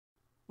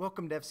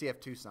Welcome to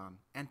FCFTucson,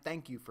 and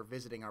thank you for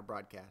visiting our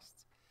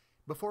broadcasts.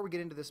 Before we get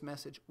into this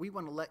message, we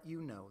want to let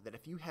you know that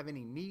if you have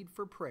any need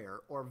for prayer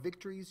or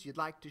victories you'd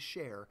like to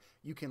share,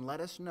 you can let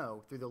us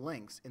know through the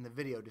links in the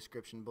video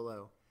description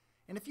below.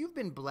 And if you've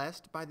been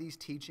blessed by these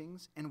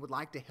teachings and would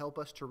like to help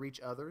us to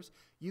reach others,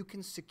 you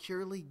can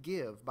securely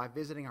give by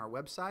visiting our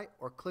website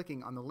or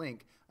clicking on the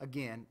link,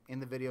 again, in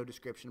the video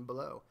description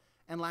below.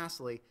 And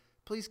lastly,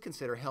 please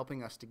consider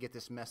helping us to get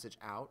this message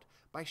out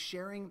by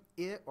sharing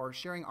it or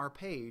sharing our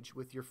page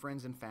with your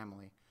friends and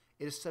family.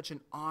 It is such an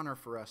honor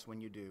for us when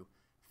you do.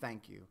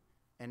 Thank you.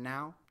 And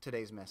now,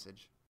 today's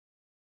message.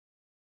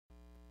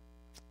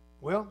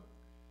 Well,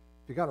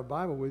 if you got a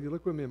Bible with you,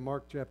 look with me in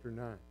Mark chapter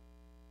 9.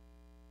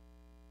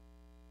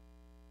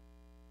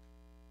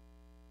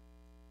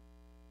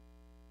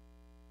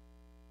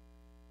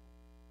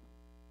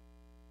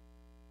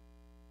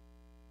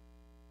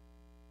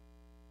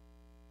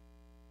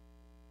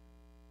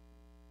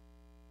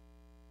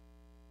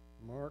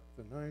 Mark,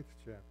 the 9th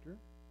chapter.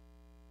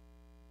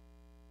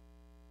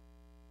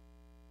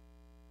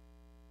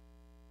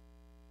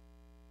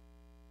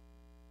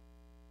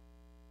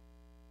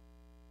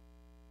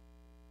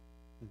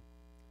 And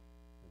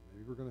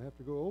maybe we're going to have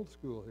to go old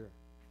school here.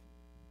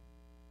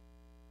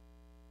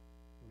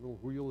 The little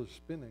wheel is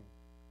spinning.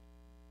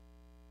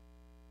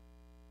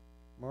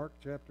 Mark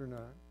chapter 9.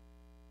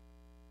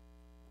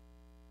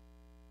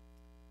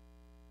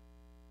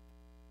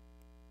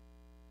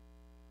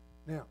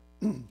 Now,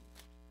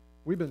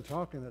 we've been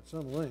talking at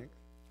some length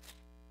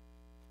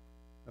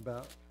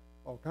about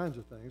all kinds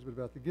of things, but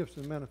about the gifts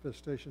and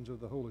manifestations of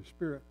the Holy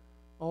Spirit,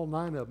 all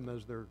 9 of them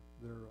as they're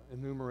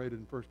enumerated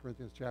in 1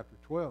 Corinthians chapter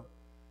 12.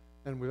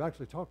 And we've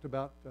actually talked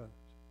about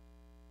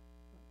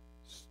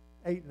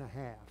 8 and a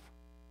half,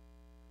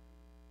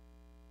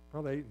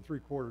 probably 8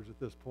 3/4 at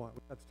this point.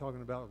 That's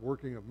talking about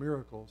working of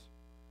miracles,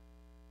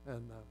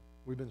 and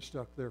we've been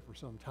stuck there for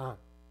some time.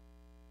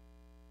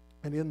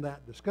 And in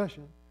that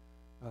discussion,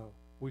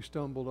 we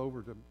stumbled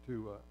over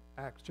to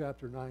Acts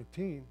chapter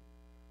 19,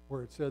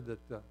 where it said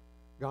that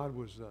God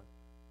was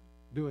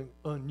doing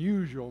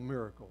unusual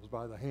miracles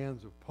by the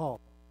hands of Paul.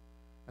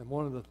 And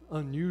one of the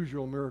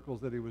unusual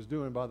miracles that he was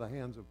doing by the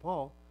hands of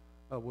Paul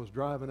was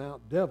driving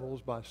out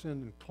devils by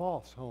sending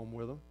cloths home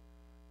with them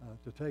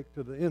to take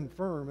to the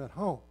infirm at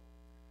home.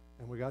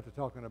 And we got to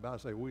talking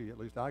about, at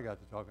least I got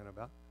to talking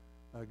about,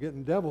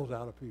 getting devils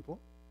out of people,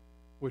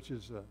 which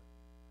is,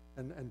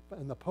 and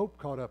the Pope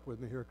caught up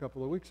with me here a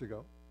couple of weeks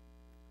ago.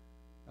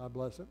 God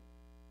bless him.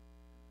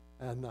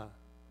 And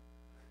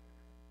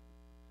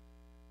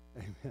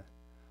amen.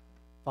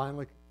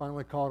 Finally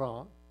caught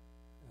on.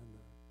 And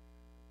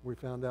we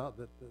found out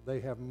that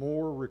they have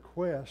more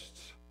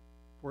requests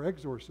for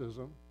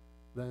exorcism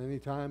than any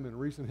time in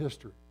recent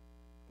history.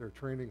 They're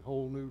training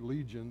whole new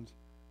legions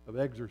of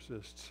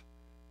exorcists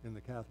in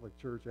the Catholic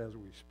Church as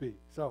we speak.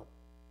 So,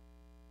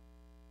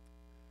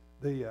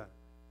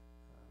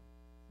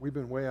 we've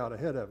been way out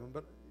ahead of them,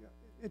 but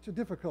it's a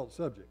difficult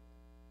subject.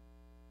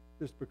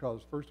 Just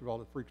because, first of all,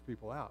 it freaks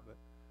people out.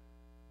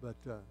 But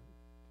to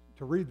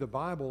read the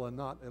Bible and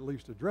not at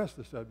least address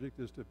the subject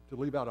is to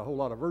leave out a whole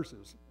lot of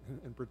verses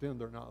and pretend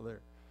they're not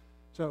there.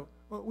 So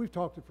we've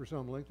talked it for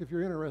some length. If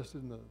you're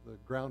interested in the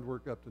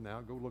groundwork up to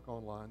now, go look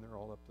online. They're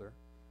all up there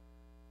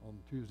on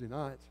Tuesday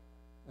nights.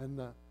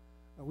 And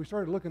we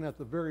started looking at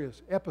the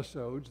various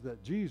episodes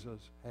that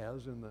Jesus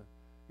has in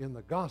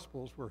the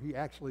Gospels where he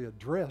actually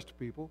addressed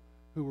people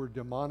who were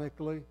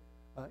demonically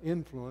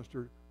influenced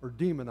or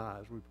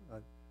demonized.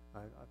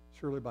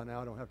 Surely by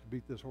now I don't have to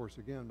beat this horse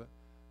again, but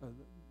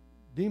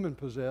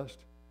demon-possessed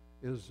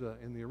is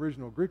in the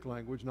original Greek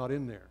language not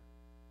in there.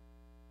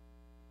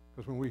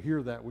 Because when we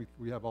hear that,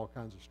 we have all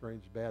kinds of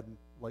strange, bad,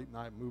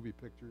 late-night movie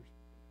pictures.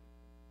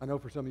 I know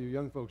for some of you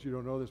young folks, you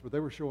don't know this, but they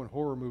were showing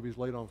horror movies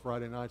late on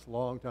Friday nights a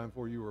long time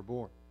before you were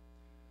born.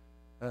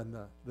 And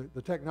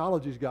the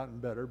technology's gotten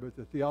better, but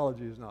the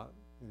theology is not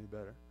any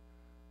better.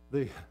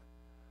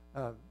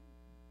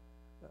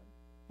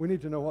 We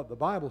need to know what the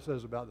Bible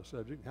says about the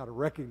subject and how to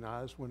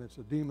recognize when it's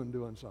a demon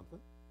doing something.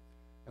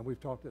 And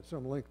we've talked at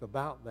some length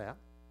about that.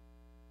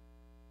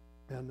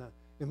 And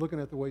in looking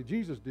at the way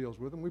Jesus deals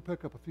with them, we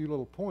pick up a few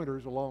little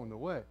pointers along the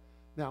way.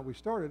 Now, we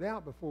started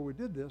out before we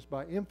did this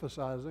by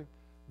emphasizing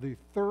the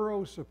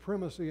thorough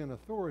supremacy and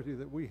authority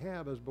that we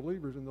have as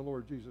believers in the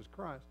Lord Jesus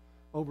Christ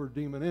over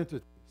demon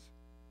entities.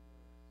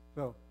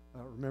 So,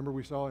 remember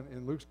we saw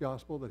in Luke's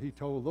gospel that he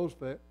told those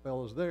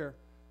fellows there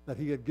that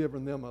he had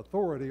given them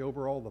authority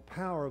over all the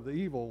power of the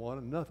evil one,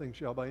 and nothing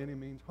shall by any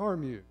means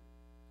harm you.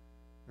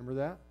 Remember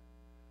that?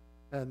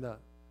 And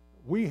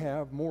we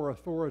have more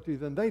authority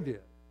than they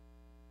did.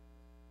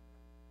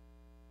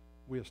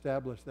 We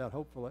established that,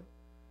 hopefully,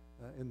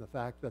 in the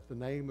fact that the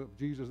name of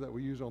Jesus that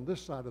we use on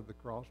this side of the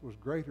cross was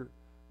greater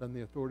than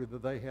the authority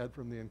that they had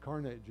from the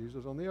incarnate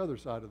Jesus on the other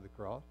side of the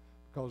cross,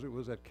 because it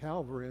was at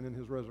Calvary and in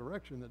his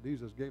resurrection that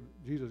Jesus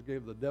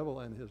gave the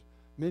devil and his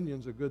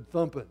minions a good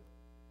thumping.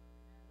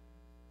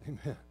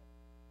 Amen.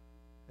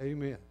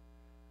 Amen.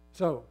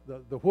 So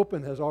the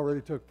whooping has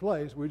already took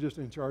place. We're just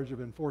in charge of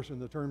enforcing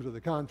the terms of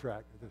the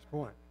contract at this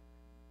point.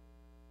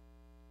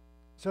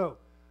 So,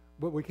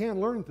 but we can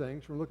learn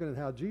things from looking at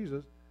how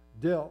Jesus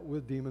dealt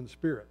with demon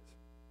spirits.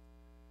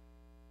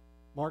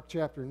 Mark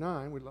chapter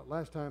 9,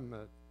 last time,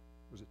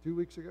 was it 2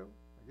 weeks ago,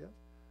 I guess?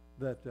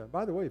 That,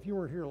 by the way, if you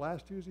weren't here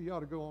last Tuesday, you ought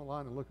to go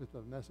online and look at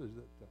the message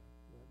that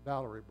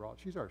Valerie brought.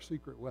 She's our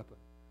secret weapon.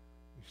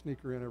 We sneak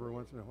her in every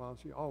once in a while.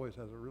 She always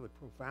has a really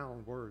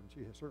profound word, and she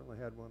certainly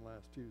had one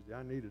last Tuesday.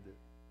 I needed it.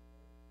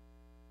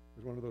 It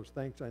was one of those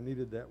thanks I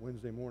needed that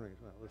Wednesday morning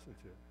when I listened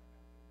to it.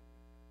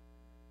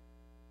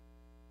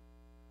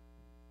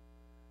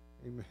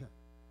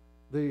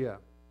 Amen.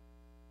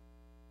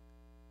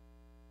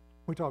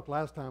 We talked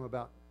last time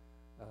about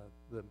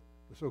the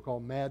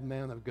so-called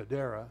madman of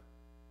Gadara,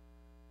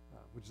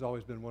 which has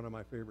always been one of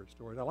my favorite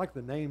stories. I like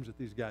the names that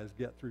these guys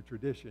get through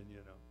tradition, you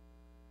know.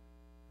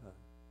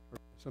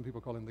 Some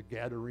people call him the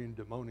Gadarene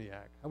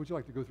demoniac. How would you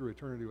like to go through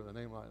eternity with a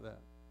name like that?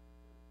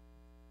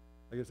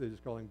 I guess they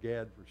just call him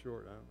Gad for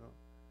short. I don't know.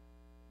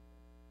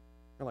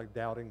 Kind of like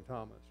Doubting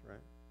Thomas, right?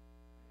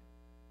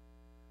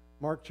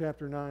 Mark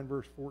chapter 9,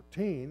 verse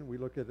 14, we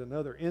look at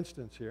another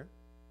instance here.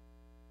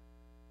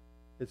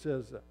 It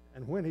says,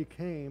 and when he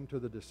came to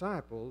the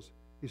disciples,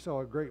 he saw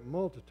a great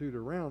multitude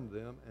around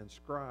them and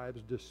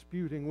scribes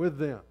disputing with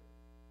them.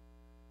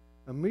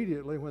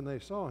 Immediately when they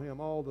saw him,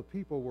 all the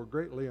people were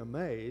greatly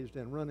amazed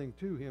and running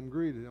to him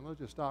greeted him. Let's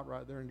just stop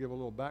right there and give a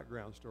little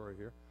background story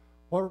here.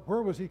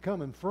 Where was he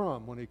coming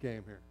from when he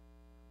came here?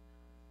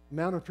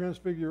 Mount of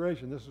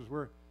Transfiguration. This is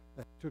where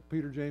they took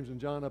Peter, James,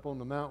 and John up on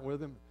the mount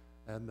with him,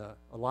 and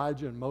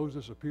Elijah and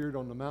Moses appeared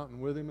on the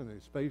mountain with him, and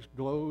his face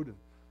glowed.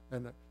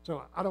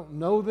 So I don't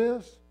know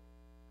this.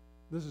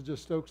 This is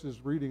just Stokes'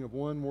 reading of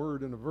one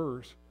word in a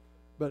verse.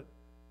 But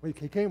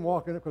he came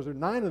walking up, because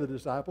 9 of the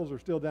disciples are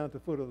still down at the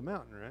foot of the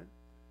mountain, right?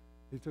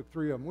 He took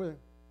 3 of them with him.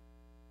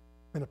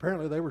 And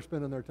apparently they were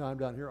spending their time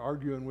down here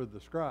arguing with the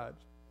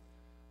scribes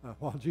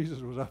while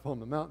Jesus was up on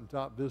the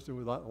mountaintop visiting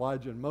with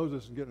Elijah and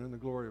Moses and getting in the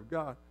glory of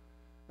God.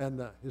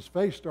 And his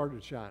face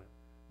started shining.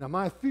 Now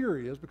my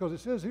theory is, because it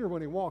says here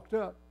when he walked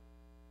up,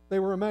 they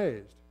were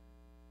amazed.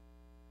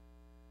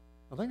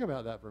 Now think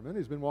about that for a minute.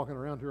 He's been walking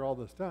around here all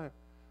this time.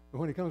 But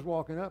when he comes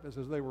walking up, it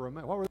says they were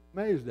amazed. What were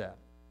they amazed at?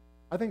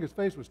 I think his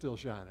face was still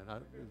shining.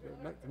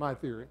 That's my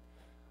theory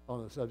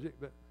on the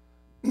subject. But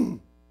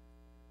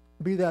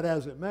be that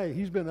as it may,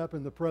 he's been up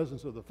in the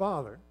presence of the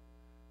Father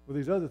with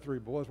these other 3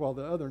 boys, while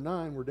the other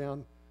 9 were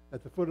down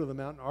at the foot of the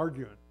mountain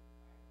arguing.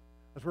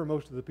 That's where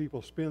most of the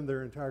people spend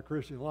their entire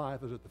Christian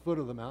life, is at the foot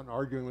of the mountain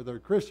arguing with other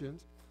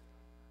Christians.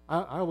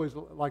 I always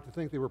like to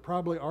think they were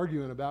probably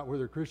arguing about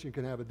whether a Christian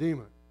can have a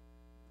demon.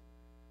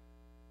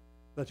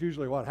 That's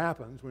usually what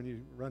happens when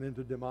you run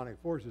into demonic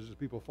forces, is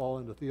people fall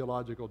into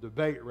theological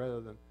debate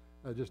rather than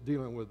just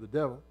dealing with the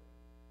devil.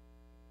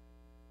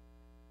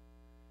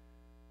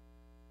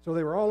 So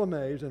they were all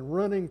amazed, and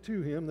running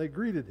to him, they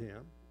greeted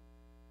him.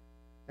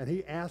 And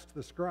he asked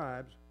the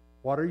scribes,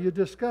 what are you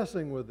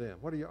discussing with them?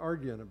 What are you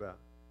arguing about?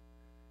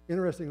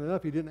 Interestingly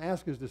enough, he didn't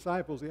ask his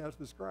disciples, he asked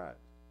the scribes.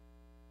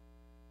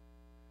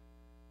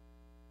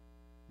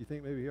 You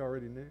think maybe he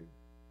already knew?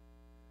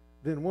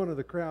 Then one of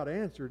the crowd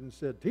answered and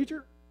said,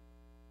 Teacher,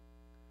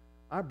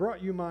 I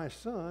brought you my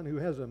son who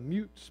has a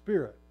mute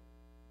spirit.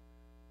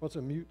 What's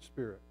a mute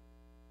spirit?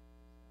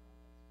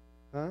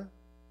 Huh?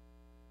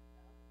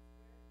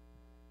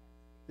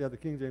 Yeah, the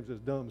King James says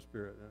dumb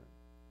spirit. Right?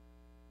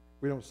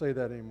 We don't say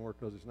that anymore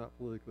because it's not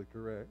politically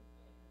correct.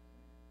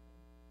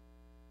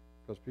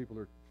 Because people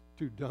are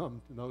too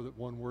dumb to know that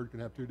one word can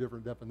have 2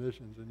 different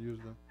definitions and use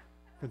them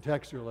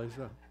contextually.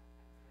 So,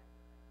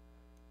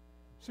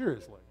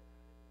 seriously.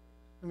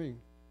 I mean,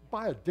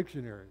 buy a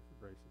dictionary,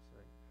 for grace's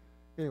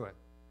sake. Anyway.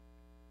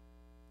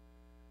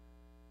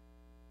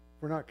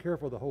 If we're not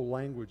careful, the whole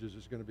language is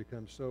just going to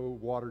become so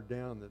watered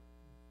down that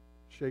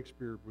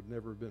Shakespeare would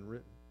never have been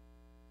written.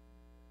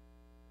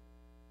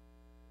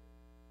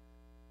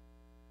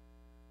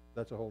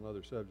 That's a whole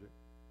other subject.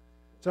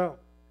 So,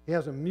 he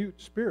has a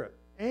mute spirit,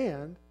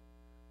 and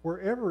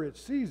wherever it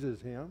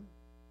seizes him,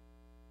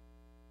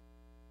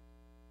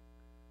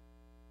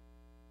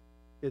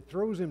 it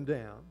throws him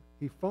down.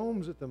 He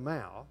foams at the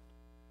mouth,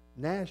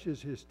 gnashes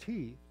his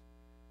teeth,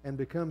 and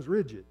becomes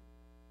rigid.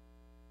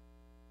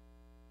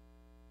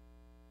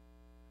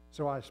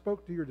 So I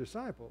spoke to your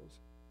disciples,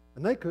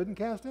 and they couldn't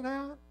cast it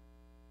out.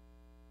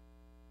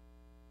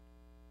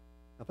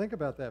 Now think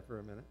about that for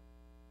a minute.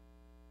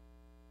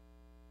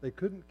 They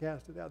couldn't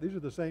cast it out. These are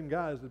the same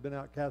guys that have been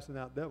out casting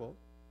out devils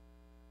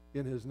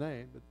in his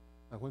name.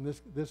 But when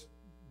this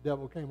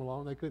devil came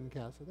along, they couldn't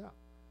cast it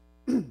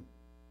out.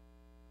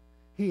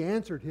 He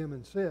answered him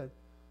and said,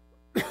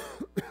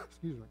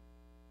 excuse me,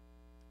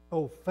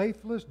 O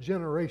faithless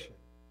generation,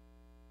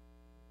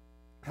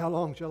 how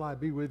long shall I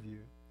be with you?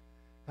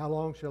 How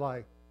long shall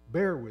I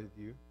bear with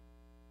you?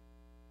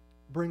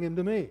 Bring him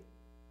to me.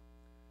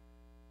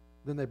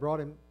 Then they brought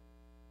him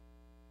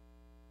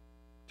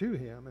to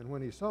him, and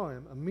when he saw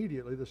him,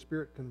 immediately the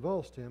spirit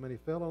convulsed him, and he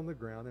fell on the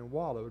ground and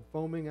wallowed,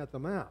 foaming at the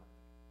mouth.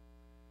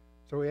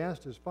 So he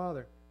asked his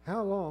father,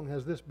 how long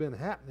has this been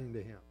happening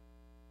to him?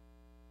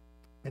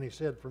 And he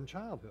said, from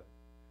childhood.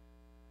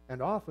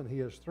 and often he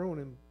has thrown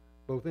him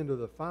both into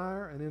the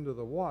fire and into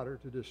the water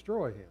to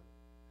destroy him.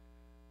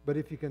 But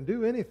if you can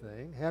do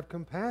anything, have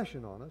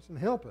compassion on us and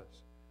help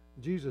us."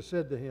 Jesus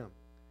said to him,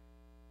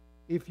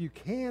 "If you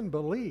can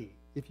believe,"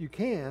 if you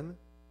can.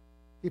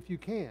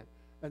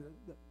 And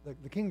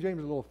the King James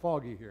is a little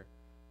foggy here.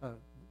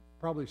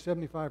 Probably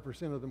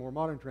 75% of the more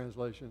modern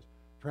translations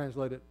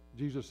translate it,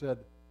 Jesus said,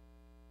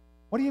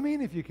 "What do you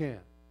mean if you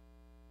can?"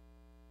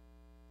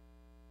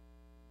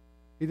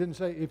 He didn't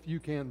say, "If you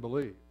can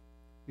believe."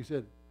 He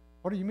said,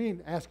 "What do you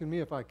mean asking me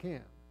if I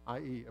can?"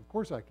 i.e., of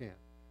course I can.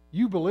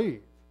 You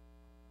believe.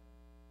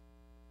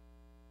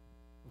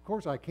 Of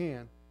course I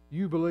can.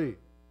 You believe.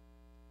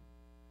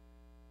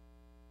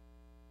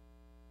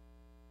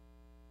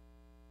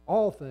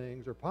 All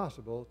things are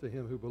possible to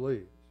him who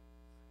believes.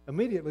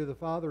 Immediately the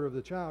father of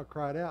the child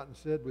cried out and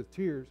said with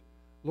tears,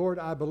 "Lord,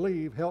 I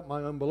believe, help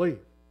my unbelief."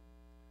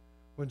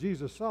 When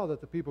Jesus saw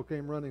that the people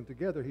came running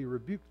together, he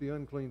rebuked the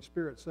unclean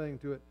spirit, saying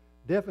to it,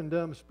 "Deaf and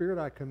dumb spirit,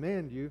 I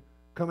command you,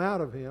 come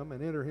out of him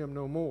and enter him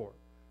no more."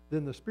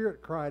 Then the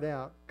spirit cried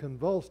out,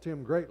 convulsed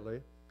him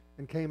greatly,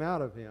 and came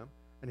out of him,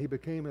 and he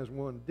became as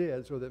one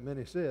dead, so that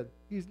many said,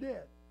 "He's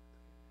dead."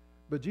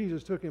 But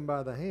Jesus took him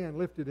by the hand,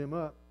 lifted him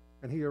up,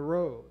 and he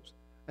arose.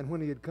 And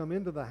when he had come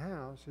into the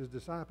house, his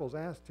disciples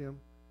asked him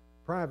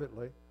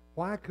privately,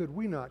 "Why could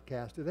we not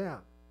cast it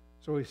out?"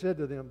 So he said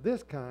to them,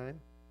 "This kind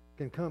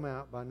can come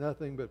out by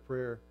nothing but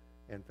prayer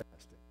and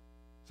fasting."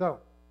 So,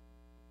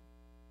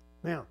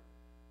 now,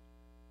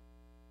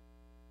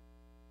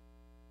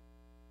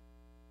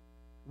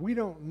 we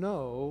don't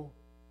know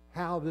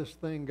how this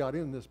thing got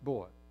in this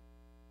boy.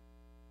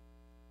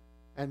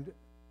 And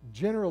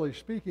generally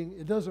speaking,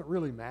 it doesn't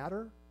really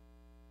matter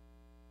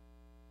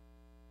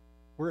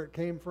where it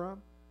came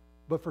from.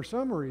 But for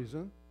some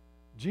reason,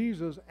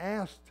 Jesus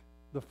asked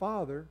the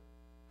Father,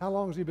 how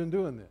long has he been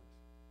doing this?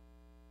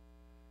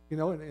 You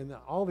know, and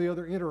all the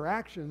other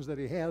interactions that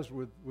he has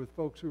with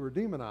folks who are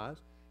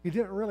demonized, he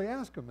didn't really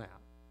ask them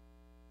that.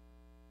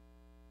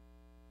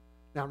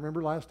 Now,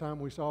 remember last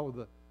time we saw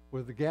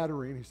with the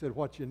Gadarene, he said,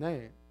 "What's your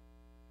name?"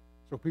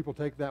 So people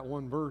take that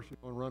one verse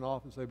and run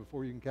off and say,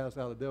 before you can cast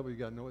out a devil, you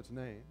got to know its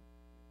name.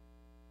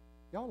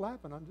 Y'all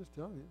laughing, I'm just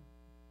telling you.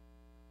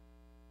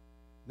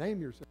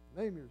 Name yourself,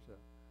 name yourself.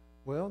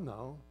 Well,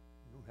 no,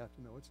 you don't have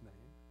to know its name.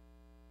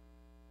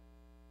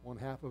 One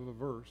half of a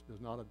verse does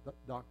not a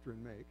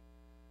doctrine make.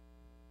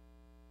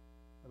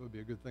 That would be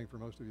a good thing for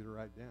most of you to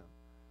write down.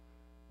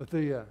 But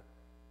if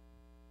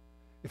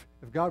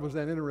God was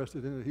that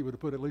interested in it, he would have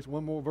put at least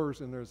one more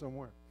verse in there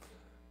somewhere.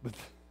 But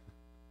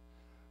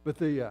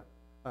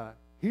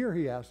here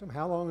he asked him,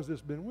 "How long has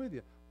this been with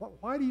you?"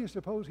 Why do you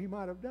suppose he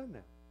might have done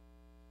that?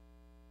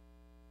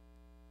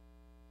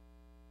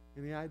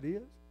 Any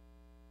ideas?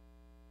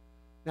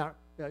 Now,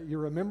 you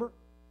remember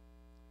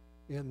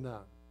in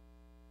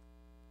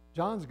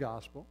John's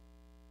Gospel,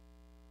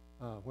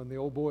 when the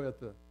old boy at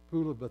the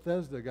pool of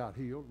Bethesda got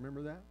healed,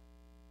 remember that?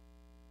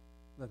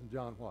 That's in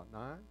John what,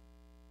 9?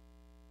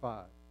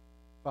 5.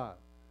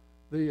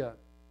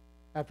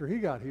 After he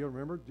got healed,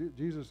 remember,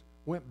 Jesus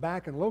went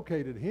back and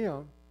located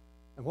him,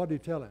 and what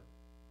did he tell him?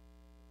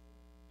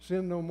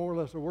 Sin no more,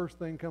 lest a worse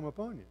thing come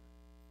upon you.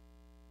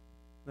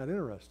 Isn't that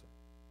interesting?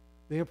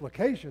 The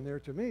implication there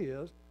to me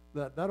is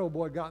that old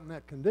boy got in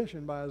that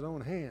condition by his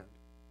own hand.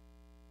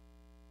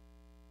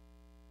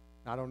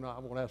 I don't know, I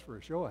won't ask for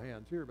a show of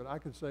hands here, but I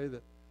can say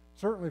that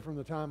certainly from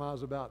the time I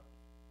was about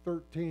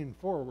 13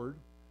 forward,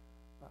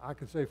 I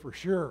can say for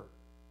sure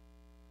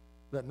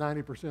that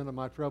 90% of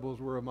my troubles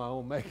were of my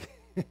own making.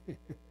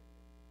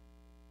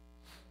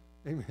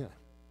 Amen.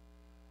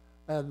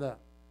 And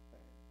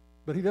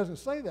but he doesn't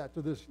say that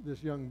to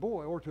this young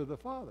boy or to the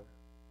father.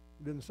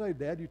 He didn't say,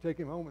 "Dad, you take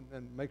him home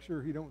and make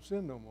sure he don't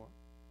sin no more."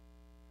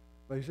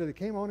 But he said it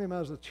came on him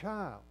as a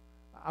child.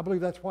 I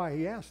believe that's why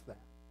he asked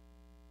that.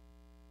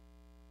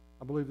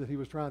 I believe that he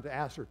was trying to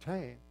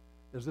ascertain,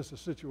 is this a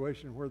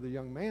situation where the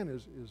young man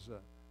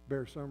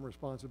bears some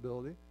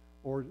responsibility,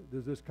 or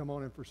does this come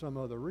on him for some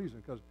other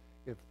reason? Because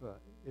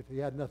if he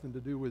had nothing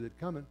to do with it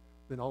coming,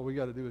 then all we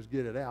got to do is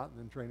get it out and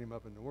then train him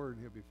up in the Word,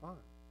 and he'll be fine.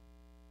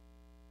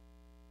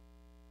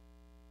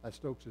 That's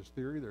Stokes'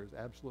 theory. There's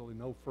absolutely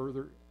no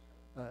further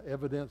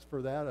evidence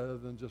for that other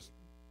than just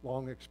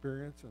long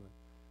experience and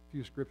a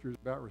few scriptures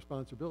about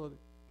responsibility.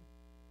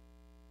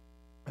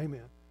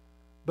 Amen.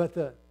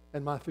 But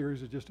and my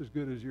theories are just as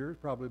good as yours,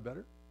 probably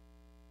better.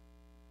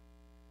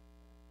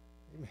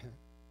 Amen.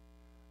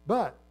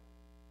 But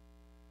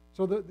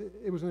so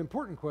it was an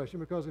important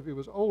question, because if he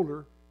was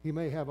older, he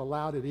may have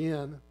allowed it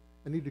in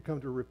and need to come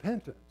to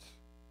repentance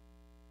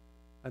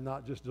and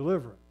not just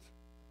deliverance.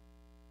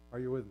 Are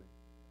you with me?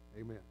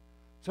 Amen.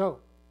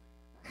 So,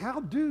 how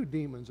do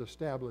demons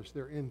establish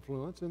their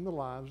influence in the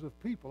lives of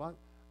people?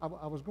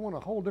 I was going a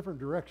whole different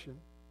direction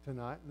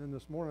tonight, and then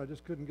this morning I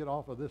just couldn't get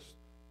off of this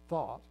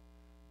thought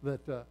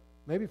that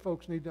maybe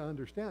folks need to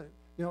understand it.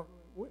 You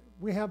know,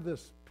 we have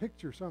this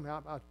picture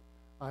somehow.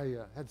 I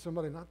had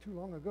somebody not too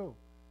long ago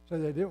say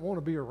they didn't want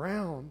to be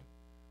around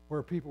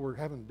where people were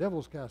having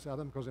devils cast out of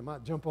them because they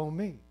might jump on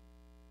me.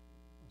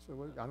 So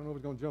well, I don't know if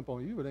it's going to jump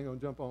on you, but it ain't going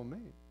to jump on me.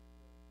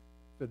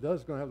 If it does,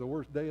 it's going to have the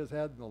worst day it's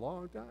had in a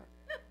long time.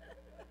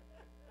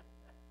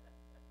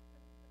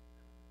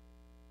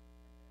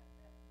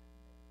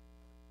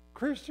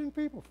 Christian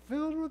people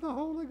filled with the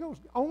Holy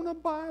Ghost, own a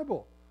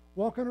Bible,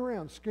 walking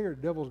around scared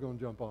the devil's going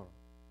to jump on them.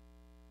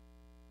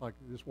 Like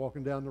just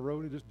walking down the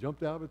road and just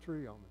jumped out of a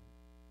tree on me.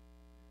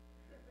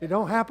 It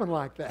don't happen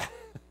like that.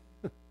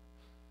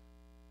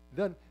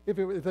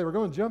 If they were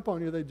going to jump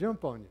on you, they'd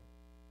jump on you.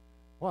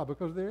 Why?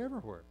 Because they're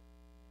everywhere.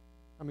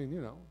 I mean,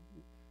 you know,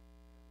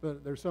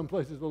 but there's some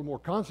places a little more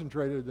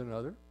concentrated than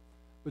others.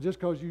 But just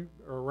because you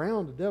are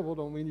around the devil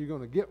don't mean you're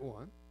going to get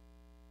one.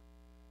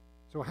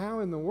 So how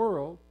in the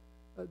world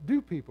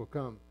do people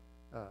come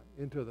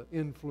into the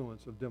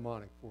influence of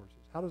demonic forces?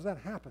 How does that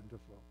happen to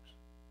folks?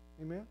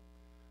 Amen?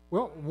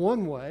 Well,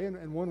 one way,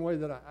 and one way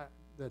that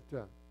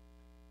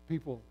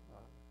people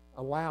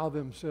allow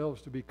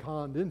themselves to be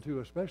conned into,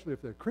 especially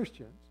if they're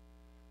Christians,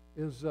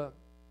 is how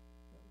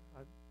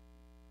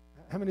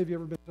many of you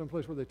ever been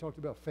someplace where they talked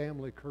about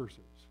family curses?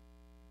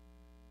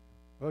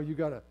 Well, you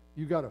got a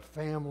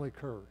family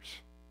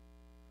curse.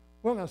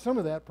 Well, now some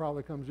of that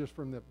probably comes just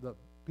from the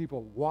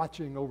people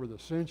watching over the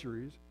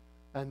centuries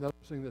and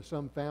noticing that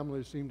some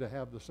families seem to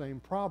have the same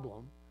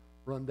problem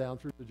run down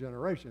through the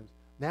generations.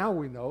 Now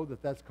we know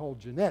that that's called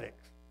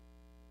genetics.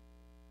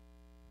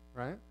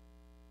 Right?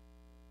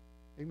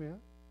 Amen.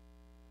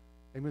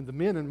 Amen. The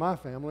men in my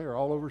family are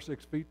all over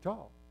 6 feet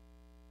tall.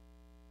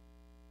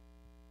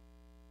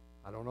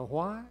 I don't know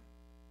why.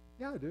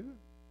 Yeah, I do.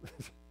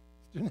 It's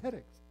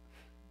genetics.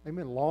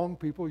 Amen. Long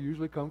people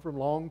usually come from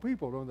long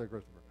people, don't they,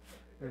 Christopher?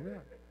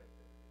 Amen.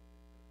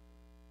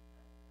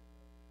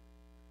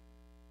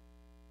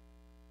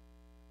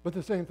 But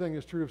the same thing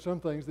is true of some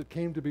things that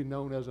came to be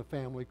known as a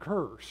family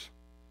curse.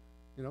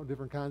 You know,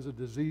 different kinds of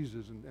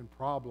diseases and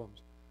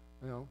problems.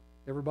 You know,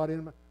 everybody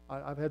in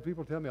I've had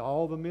people tell me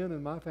all the men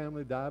in my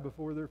family die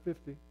before they're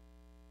 50.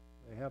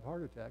 They have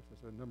heart attacks. I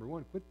said, number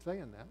one, quit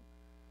saying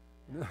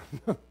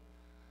that.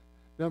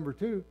 Number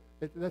two,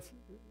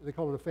 they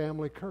call it a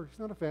family curse. It's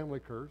not a family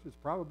curse. It's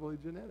probably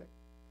genetic.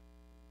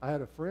 I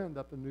had a friend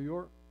up in New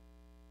York.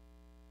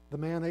 The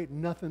man ate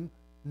nothing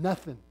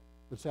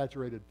but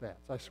saturated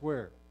fats. I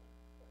swear.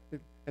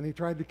 And he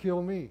tried to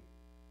kill me.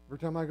 Every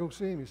time I go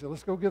see him, he said,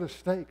 let's go get a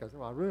steak. I said,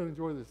 well, I really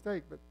enjoy the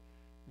steak, but,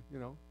 you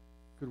know,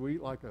 could we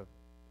eat like a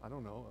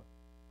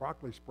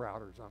broccoli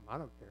sprout or something? I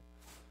don't care.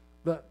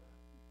 But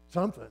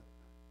something.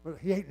 But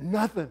he ate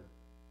nothing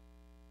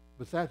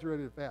but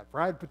saturated fat.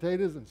 Fried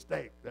potatoes and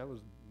steak. That was,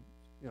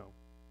 you know,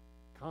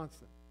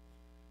 constant.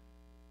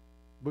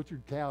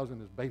 Butchered cows in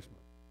his basement.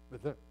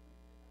 But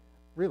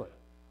really.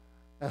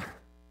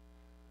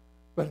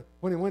 But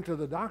when he went to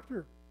the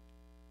doctor,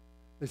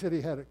 they said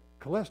he had a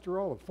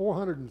cholesterol of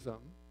 400 and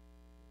something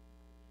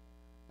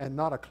and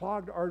not a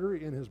clogged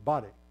artery in his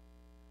body.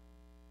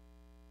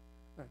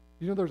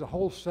 You know there's a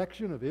whole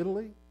section of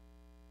Italy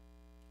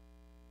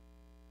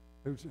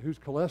whose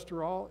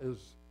cholesterol is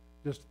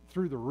just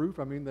through the roof.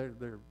 I mean, they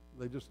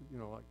just, you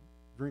know, like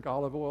drink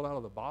olive oil out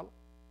of the bottle.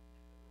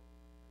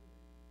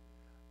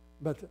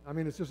 But, I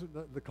mean, it's just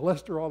the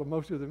cholesterol of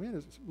most of the men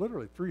is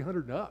literally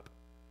 300 and up.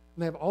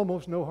 And they have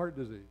almost no heart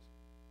disease.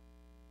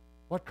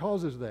 What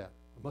causes that?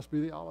 It must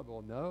be the olive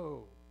oil.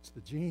 No, it's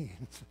the genes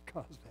that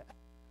cause that.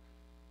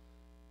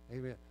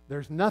 Amen.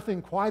 There's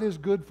nothing quite as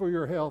good for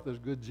your health as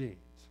good genes.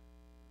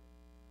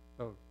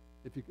 So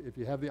if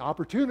you have the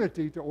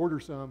opportunity to order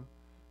some,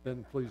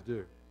 then please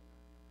do.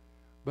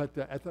 But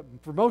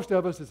for most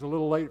of us, it's a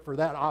little late for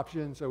that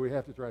option, so we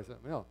have to try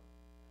something else.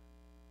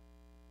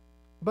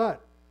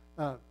 But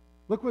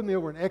look with me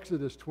over in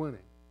Exodus 20.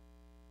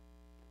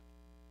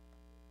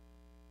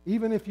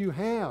 Even if you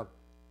have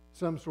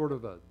some sort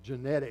of a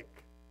genetic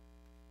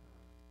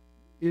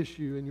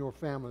issue in your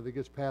family that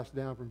gets passed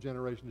down from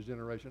generation to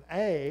generation,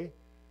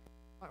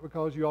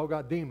 because you all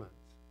got demons.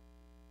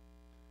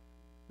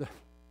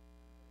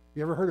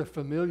 You ever heard of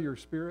familiar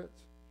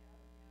spirits?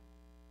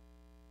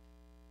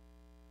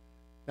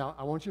 Now,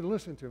 I want you to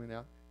listen to me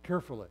now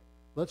carefully.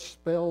 Let's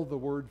spell the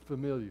word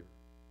familiar.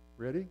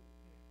 Ready?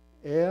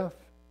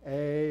 F-A-M-I-L-I.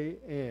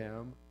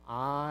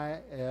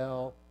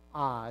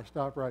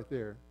 Stop right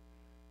there.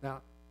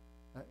 Now,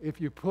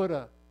 if you put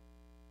a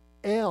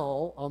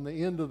L on the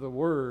end of the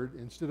word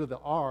instead of the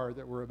R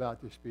that we're about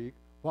to speak,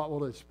 what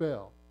will it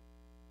spell?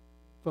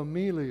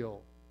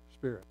 Familial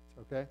spirits,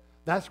 okay?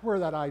 That's where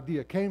that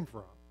idea came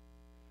from.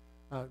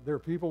 There are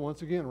people,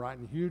 once again,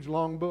 writing huge,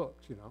 long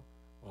books, you know.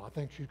 Well, I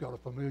think she's got a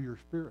familiar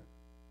spirit.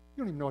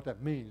 You don't even know what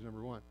that means,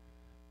 number one.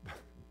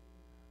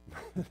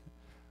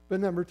 But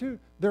number two,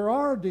 there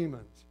are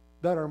demons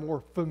that are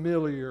more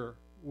familiar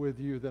with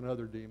you than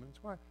other demons.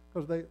 Why?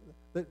 Because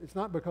it's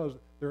not because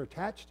they're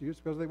attached to you, it's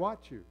because they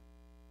watch you.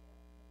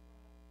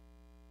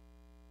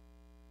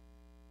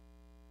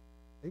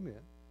 Amen.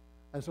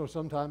 And so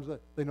sometimes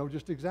they know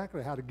just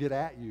exactly how to get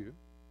at you.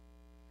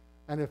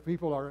 And if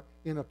people are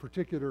in a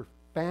particular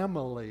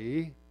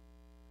family,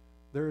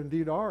 there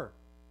indeed are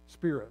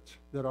spirits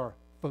that are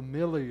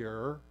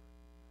familiar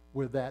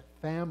with that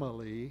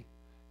family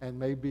and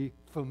may be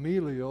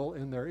familial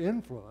in their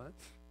influence.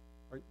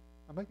 Am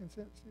I making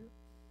sense to you?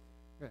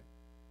 Okay.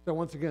 So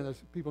once again,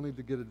 people need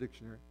to get a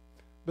dictionary.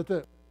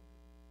 But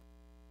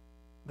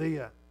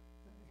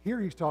here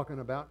he's talking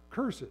about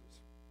curses.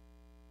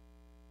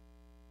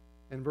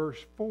 In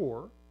verse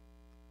 4,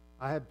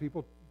 I had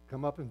people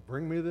come up and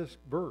bring me this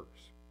verse.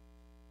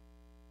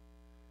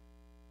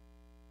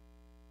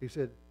 He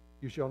said,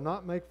 "You shall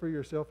not make for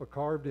yourself a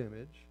carved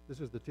image." This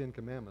is the Ten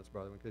Commandments,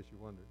 by the way, in case you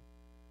wondered.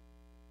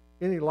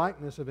 "Any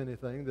likeness of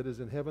anything that is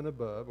in heaven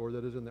above, or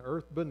that is in the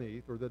earth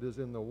beneath, or that is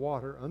in the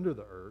water under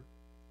the earth.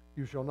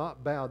 You shall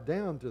not bow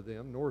down to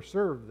them, nor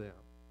serve them.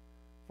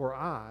 For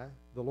I,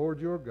 the Lord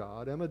your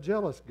God, am a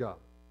jealous God,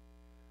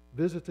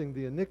 visiting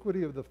the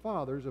iniquity of the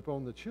fathers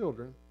upon the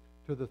children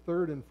to the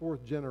third and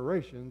fourth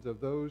generations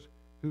of those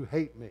who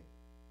hate me,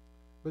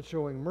 but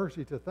showing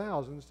mercy to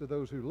thousands to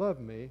those who love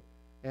me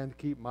and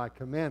keep my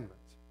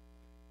commandments."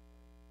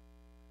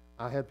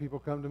 I had people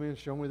come to me and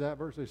show me that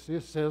verse. They say,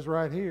 it says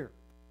right here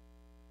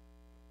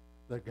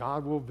that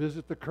God will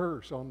visit the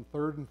curse on the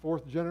third and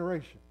fourth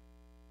generation.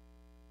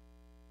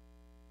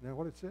 Now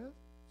what it says?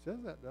 It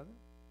says that, doesn't it?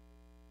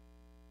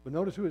 But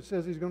notice who it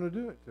says he's going to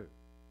do it to.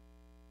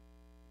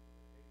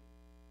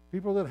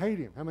 People that hate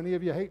him. How many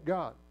of you hate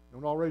God?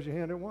 Don't all raise your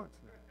hand at once.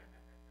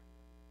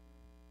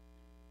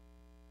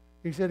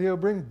 He said he'll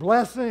bring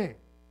blessing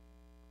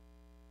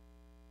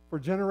for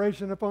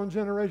generation upon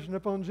generation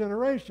upon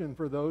generation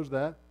for those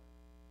that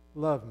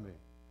love me.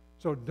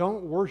 So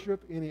don't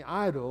worship any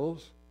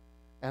idols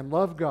and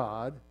love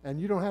God, and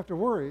you don't have to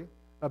worry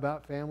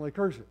about family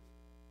curses.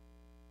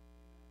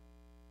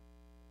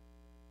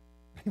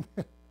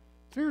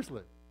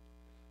 Seriously.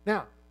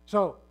 Now,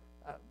 so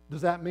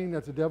does that mean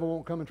that the devil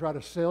won't come and try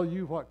to sell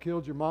you what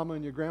killed your mama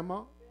and your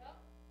grandma? Yeah.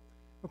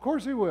 Of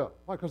course he will.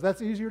 Why? Because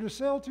that's easier to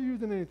sell to you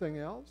than anything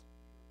else.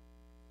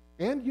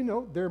 And, you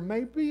know, there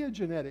may be a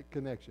genetic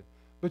connection,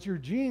 but your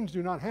genes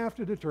do not have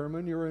to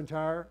determine your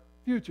entire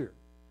future.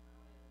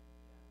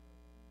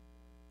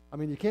 I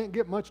mean, you can't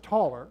get much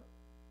taller.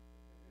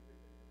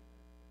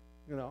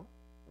 You know,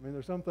 I mean,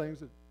 there's some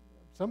things that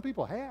some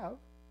people have.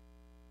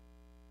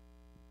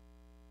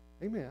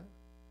 Amen.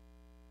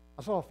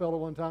 I saw a fellow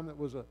one time that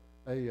was a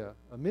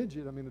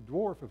midget, I mean a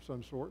dwarf of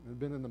some sort, and had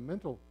been in the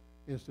mental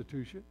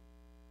institution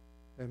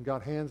and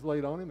got hands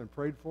laid on him and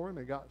prayed for him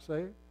and got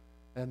saved.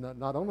 And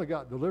not only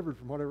got delivered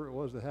from whatever it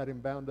was that had him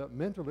bound up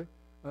mentally,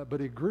 but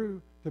he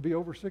grew to be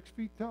over 6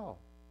 feet tall.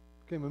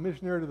 Became a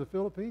missionary to the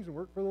Philippines and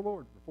worked for the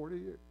Lord for 40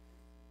 years.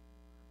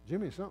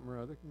 Jimmy something or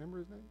other. Remember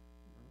his name?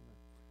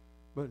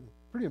 But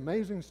pretty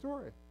amazing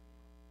story.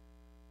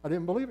 I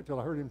didn't believe it till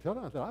I heard him tell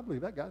it. I thought, I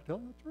believe that guy's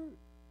telling the truth.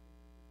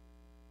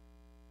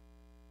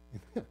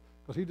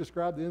 Because he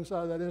described the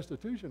inside of that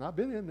institution. I've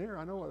been in there.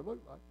 I know what it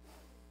looked like.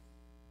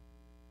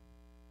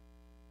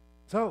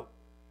 So,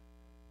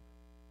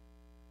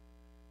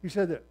 he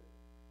said that,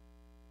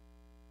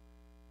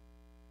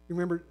 you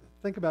remember,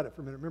 think about it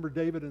for a minute. Remember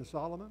David and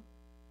Solomon?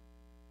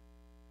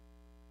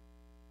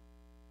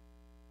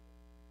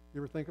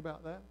 You ever think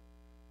about that?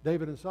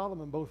 David and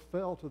Solomon both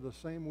fell to the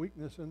same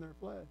weakness in their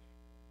flesh.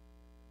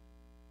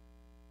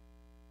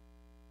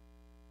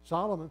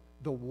 Solomon,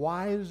 the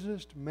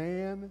wisest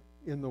man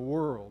in the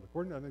world,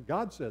 according to, I mean,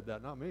 God said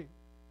that, not me.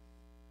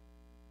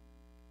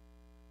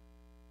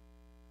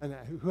 And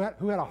who had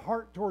a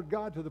heart toward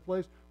God to the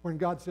place when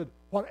God said,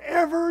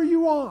 whatever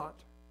you want,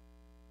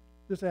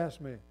 just ask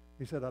me.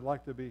 He said, I'd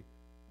like to be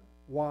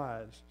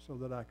wise so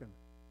that I can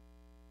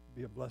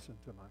be a blessing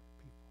to my people.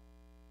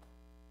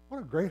 What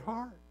a great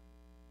heart.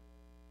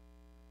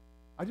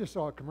 I just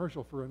saw a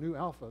commercial for a new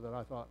Alpha that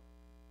I thought,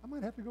 I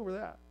might have to go over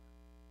that.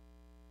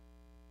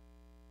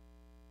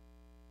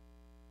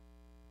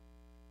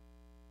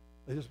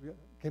 They just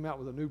came out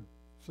with a new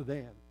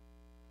sedan.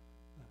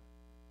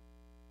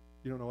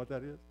 You don't know what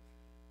that is?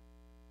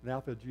 An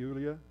Alpha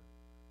Giulia.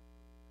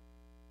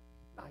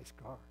 Nice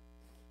car.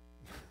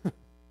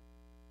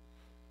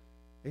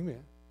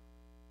 Amen.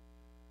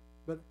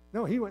 But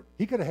no,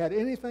 he could have had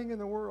anything in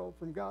the world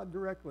from God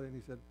directly, and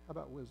he said, how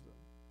about wisdom?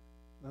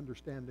 An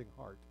understanding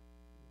heart.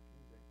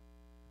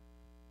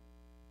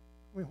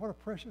 I mean, what a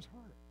precious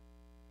heart.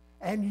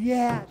 And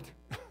yet,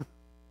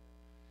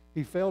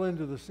 he fell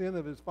into the sin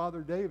of his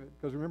father David,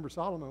 because remember,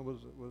 Solomon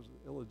was an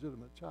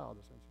illegitimate child,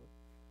 essentially.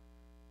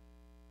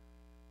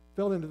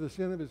 Fell into the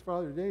sin of his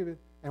father David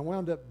and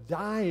wound up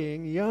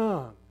dying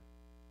young.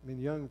 I mean,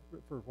 young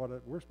for what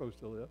we're supposed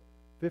to live.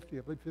 50,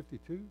 I believe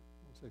 52.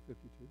 I'll say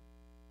 52.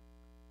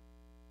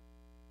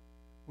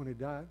 When he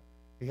died,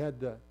 he had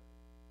a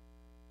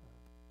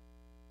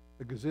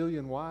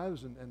gazillion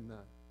wives and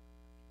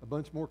a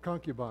bunch more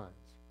concubines.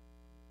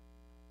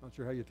 Not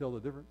sure how you tell the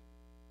difference.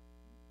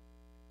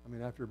 I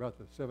mean, after about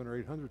the 700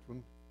 or 800th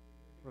one,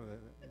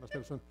 must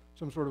have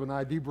some sort of an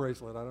ID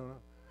bracelet. I don't know.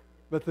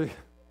 But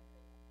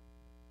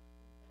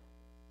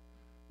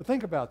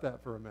think about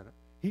that for a minute.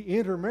 He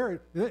intermarried.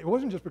 It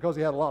wasn't just because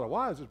he had a lot of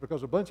wives. It's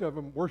because a bunch of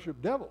them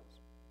worshiped devils,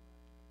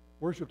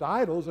 worshiped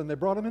idols, and they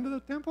brought them into the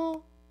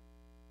temple.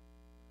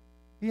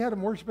 He had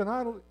them worshiping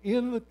idols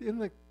in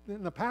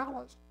the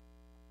palace.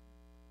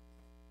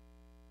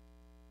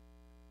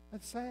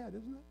 That's sad,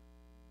 isn't it?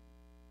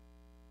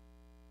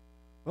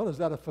 Well, is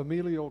that a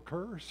familial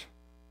curse?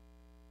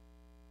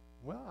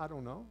 Well, I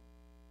don't know.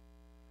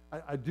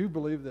 I do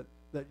believe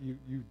that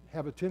you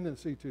have a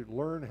tendency to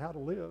learn how to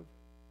live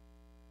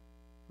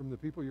from the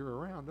people you're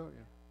around, don't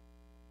you?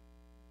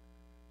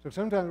 So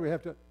sometimes we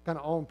have to kind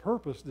of on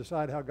purpose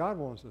decide how God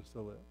wants us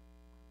to live.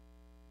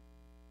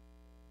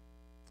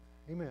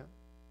 Amen.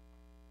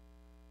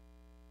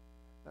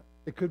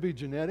 It could be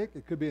genetic.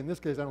 It could be, in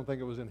this case, I don't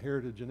think it was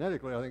inherited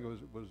genetically. I think it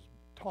was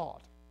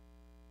taught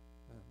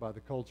by the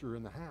culture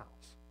in the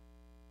house.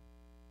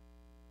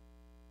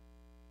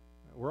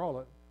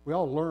 We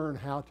all learn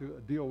how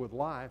to deal with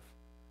life,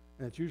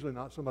 and it's usually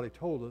not somebody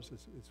told us.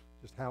 It's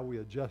just how we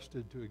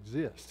adjusted to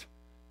exist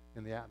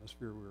in the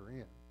atmosphere we were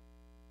in.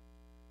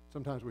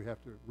 Sometimes we have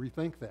to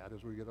rethink that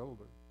as we get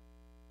older.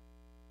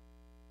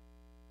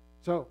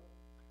 So,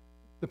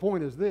 the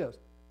point is this.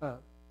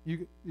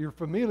 Your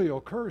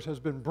familial curse has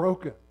been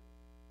broken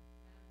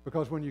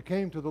because when you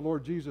came to the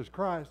Lord Jesus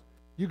Christ,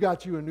 you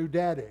got you a new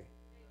daddy.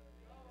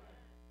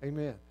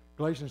 Amen.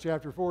 Galatians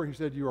chapter 4, he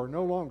said, you are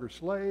no longer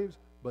slaves,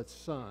 but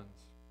sons.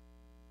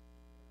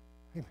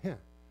 Amen.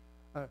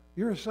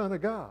 You're a son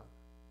of God.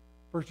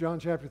 1 John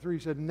chapter 3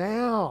 said,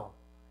 now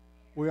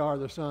we are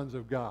the sons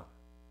of God.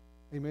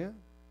 Amen.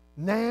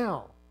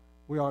 Now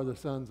we are the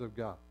sons of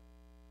God.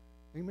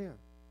 Amen.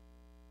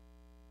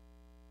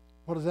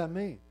 What does that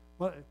mean?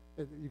 Well,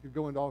 you could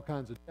go into all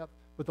kinds of depth,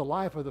 but the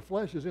life of the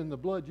flesh is in the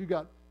blood. You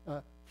got,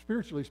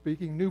 spiritually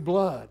speaking, new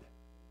blood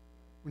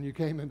when you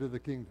came into the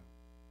kingdom.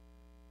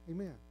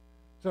 Amen.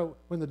 So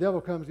when the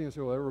devil comes in and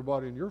says, well,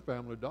 everybody in your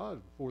family dies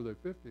before they're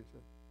 50, he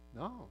said,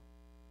 no,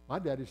 my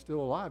daddy's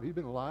still alive. He's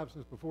been alive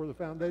since before the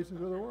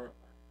foundations of the world.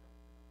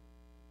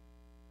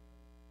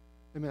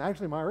 I mean,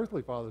 actually, my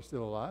earthly father's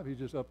still alive. He's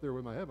just up there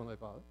with my heavenly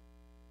Father.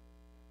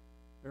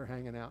 They're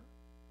hanging out.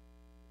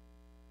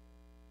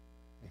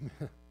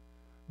 Amen.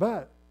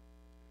 But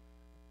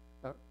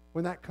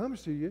when that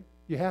comes to you,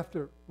 you have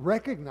to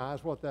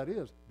recognize what that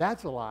is.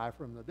 That's a lie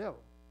from the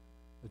devil.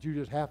 That you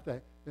just have to,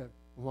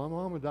 well, my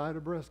mama died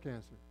of breast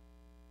cancer.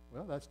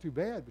 Well, that's too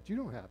bad, but you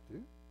don't have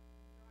to.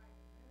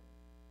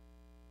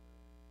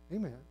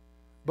 Amen.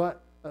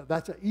 But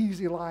that's an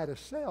easy lie to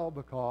sell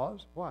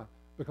because, why?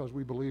 Because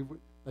we believe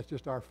that's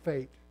just our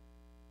fate.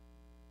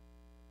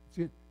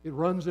 See, it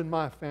runs in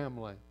my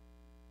family.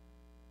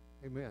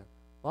 Amen.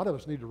 A lot of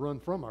us need to run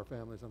from our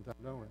family sometimes,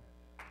 don't we?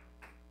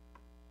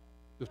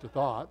 Just a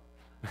thought.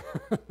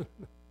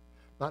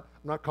 I'm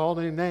not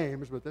calling any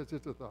names, but that's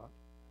just a thought.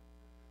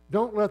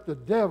 Don't let the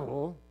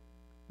devil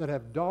that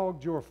have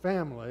dogged your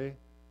family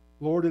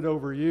lord it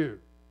over you.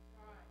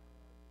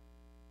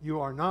 You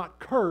are not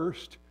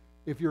cursed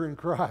if you're in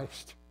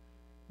Christ.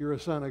 You're a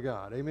son of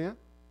God. Amen?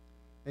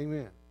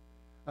 Amen.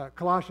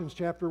 Colossians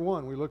chapter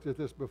 1. We looked at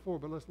this before,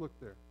 but let's look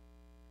there.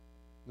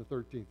 The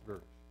 13th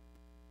verse.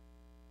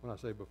 When I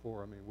say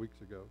before, I mean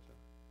weeks ago.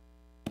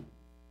 So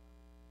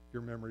if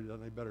your memory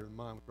doesn't any better than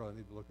mine, we probably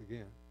need to look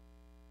again.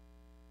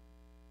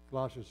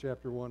 Colossians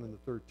chapter 1 and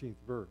the 13th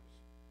verse.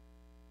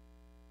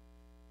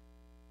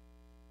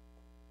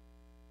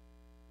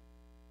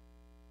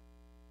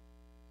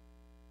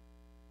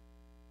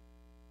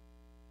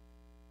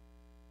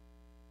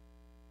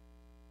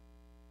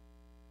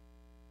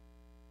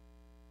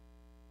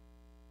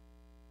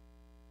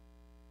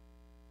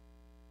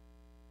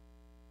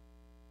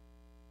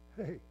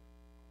 Hey,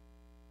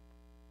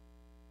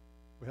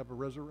 we have a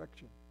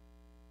resurrection.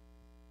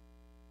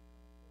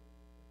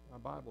 My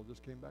Bible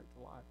just came back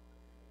to life.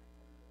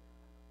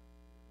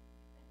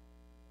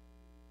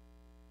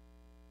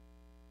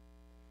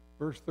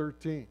 Verse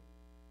 13.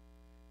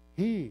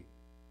 He,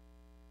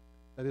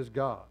 that is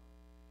God,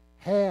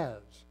 has,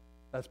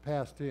 that's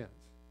past tense,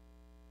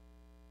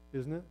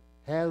 isn't it?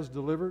 Has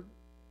delivered.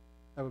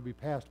 That would be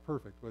past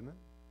perfect, wouldn't it?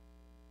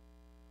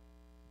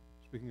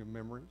 Speaking of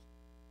memories.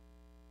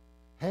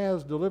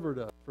 Has delivered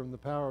us from the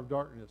power of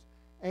darkness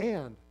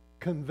and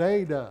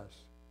conveyed us,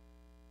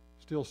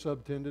 still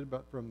subtended,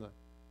 but from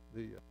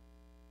the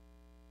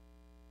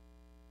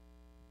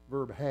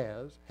verb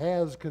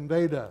has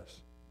conveyed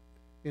us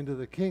into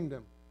the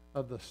kingdom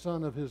of the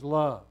Son of His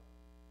love.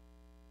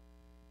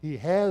 He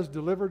has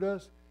delivered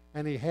us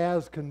and He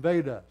has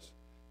conveyed us.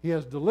 He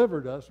has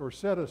delivered us or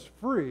set us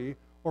free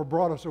or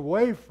brought us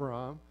away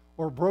from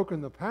or broken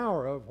the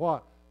power of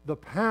what? The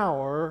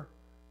power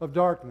of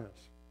darkness.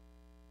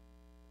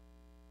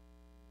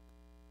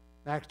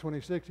 Acts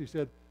 26, he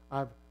said,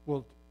 I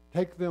will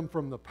take them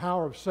from the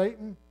power of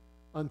Satan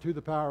unto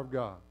the power of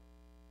God,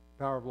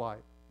 power of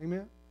light.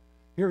 Amen?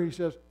 Here he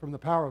says, from the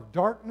power of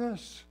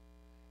darkness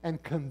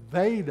and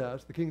conveyed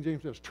us, the King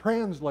James says,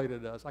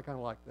 translated us. I kind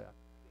of like that.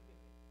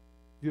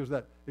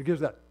 It gives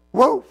that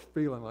whoop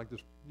feeling like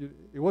this.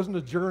 It wasn't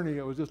a journey,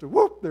 it was just a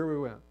whoop, there we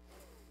went.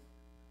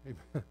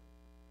 Amen.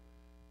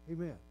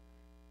 Amen.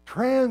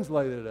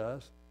 Translated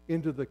us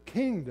into the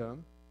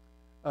kingdom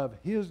of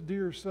His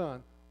dear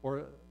Son,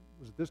 or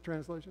was it this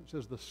translation? It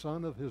says the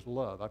Son of His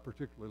love. I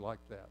particularly like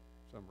that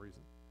for some reason.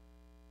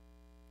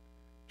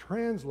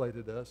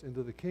 translated us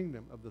into the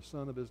kingdom of the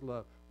Son of His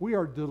love. We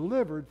are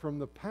delivered from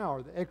the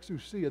power, the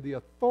exousia, the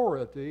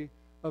authority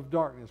of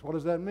darkness. What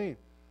does that mean?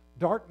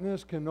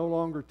 Darkness can no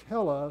longer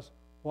tell us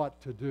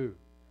what to do.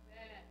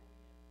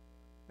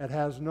 It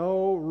has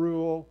no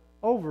rule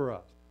over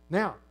us.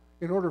 Now,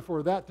 in order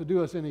for that to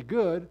do us any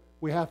good,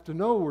 we have to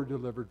know we're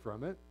delivered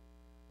from it.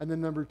 And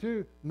then number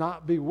two,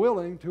 not be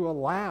willing to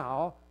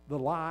allow the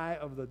lie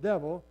of the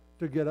devil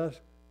to get us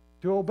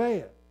to obey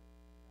it.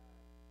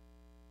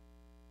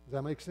 Does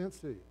that make sense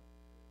to you?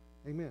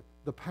 Amen.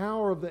 The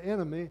power of the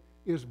enemy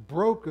is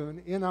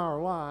broken in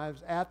our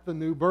lives at the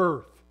new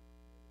birth.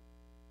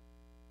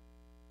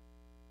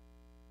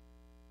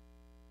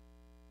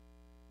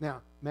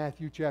 Now,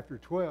 Matthew chapter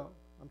 12.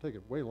 I'm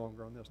taking way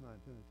longer on this than I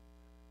intended.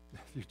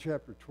 Matthew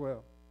chapter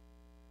 12.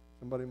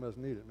 Somebody must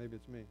need it. Maybe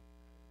it's me.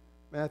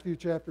 Matthew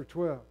chapter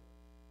 12.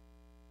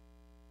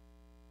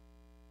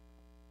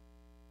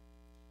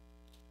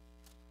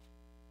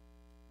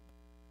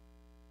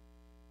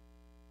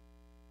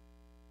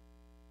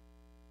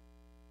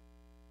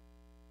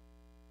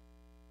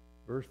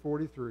 Verse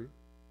 43.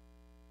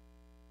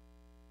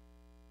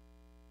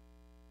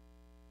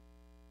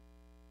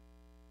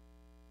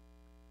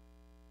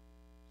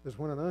 Says,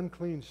 when an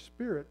unclean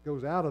spirit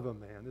goes out of a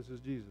man, this is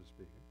Jesus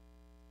speaking,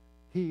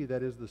 he,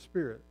 that is the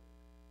spirit,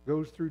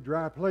 goes through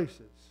dry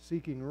places,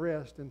 seeking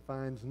rest and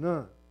finds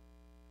none.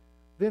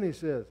 Then he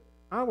says,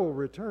 I will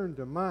return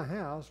to my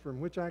house from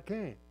which I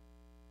came.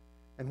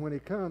 And when he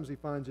comes, he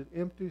finds it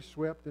empty,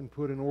 swept, and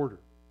put in order.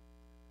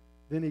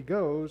 Then he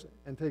goes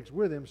and takes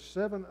with him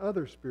 7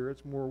 other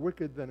spirits more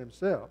wicked than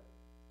himself,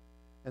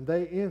 and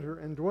they enter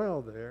and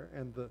dwell there,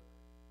 and the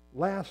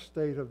last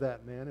state of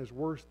that man is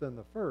worse than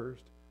the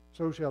first.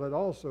 So shall it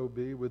also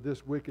be with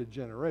this wicked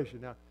generation.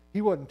 Now,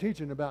 he wasn't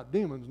teaching about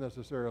demons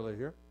necessarily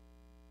here.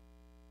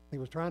 He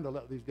was trying to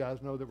let these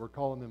guys know that we're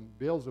calling them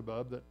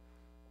Beelzebub, that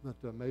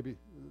maybe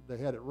they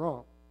had it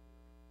wrong.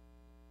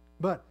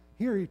 But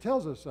here he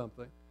tells us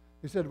something.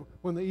 He said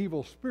when the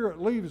evil spirit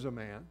leaves a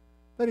man,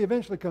 that he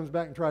eventually comes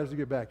back and tries to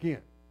get back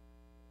in.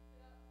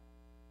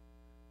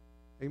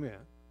 Amen.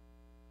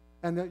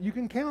 And that you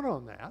can count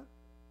on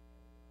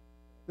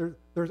that.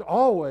 There's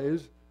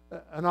always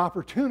an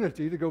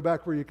opportunity to go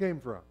back where you came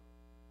from.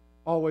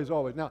 Always,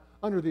 always. Now,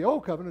 under the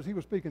old covenant, he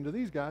was speaking to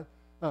these guys.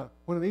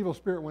 When an evil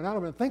spirit went out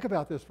of them, and think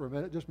about this for a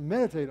minute. Just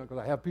meditate on it,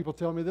 because I have people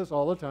tell me this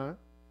all the time.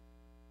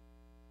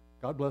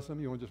 God bless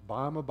them. You want to just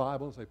buy them a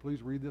Bible and say,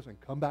 please read this and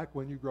come back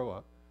when you grow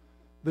up.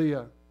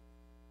 And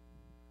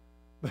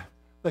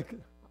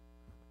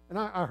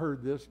I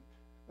heard this.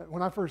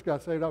 When I first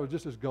got saved, I was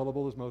just as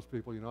gullible as most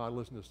people. You know, I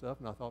listened to stuff,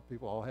 and I thought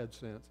people all had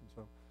sense. And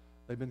so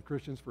they've been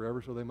Christians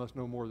forever, so they must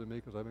know more than me,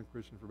 because I've been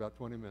Christian for about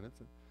 20 minutes.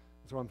 And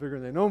so I'm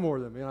figuring they know more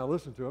than me, and I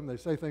listen to them. They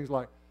say things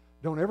like,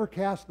 don't ever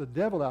cast the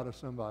devil out of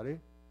somebody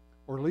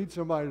or lead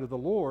somebody to the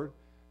Lord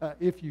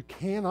if you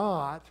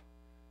cannot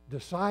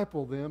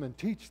disciple them and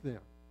teach them.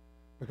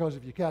 Because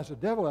if you cast the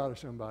devil out of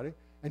somebody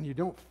and you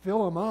don't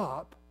fill them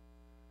up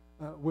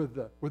with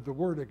the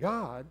Word of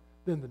God,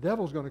 then the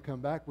devil's going to come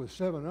back with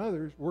 7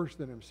 others worse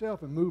than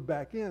himself and move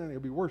back in, and he'll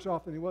be worse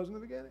off than he was in the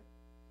beginning.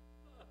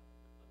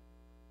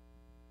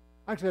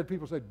 I actually had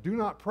people say, do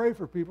not pray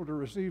for people to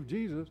receive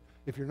Jesus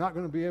if you're not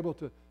going to be able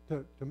to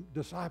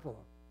disciple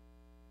them.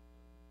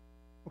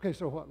 Okay,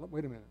 so what?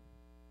 Wait a minute.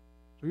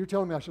 So you're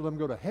telling me I should let them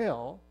go to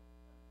hell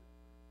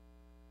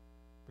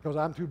because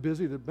I'm too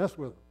busy to mess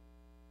with them,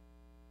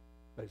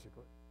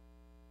 basically.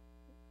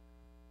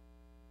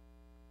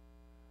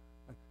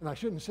 And I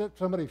shouldn't set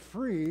somebody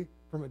free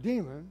from a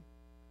demon,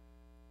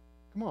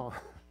 come on,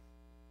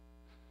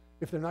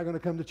 if they're not going to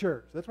come to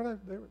church. That's what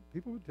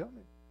people would tell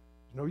me.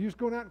 There's no use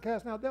going out and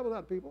casting out devils out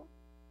of people.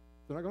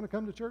 They're not going to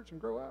come to church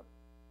and grow up.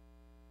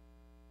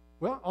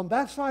 Well, on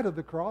that side of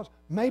the cross,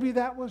 maybe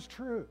that was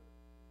true.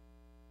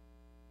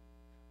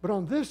 But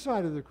on this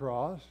side of the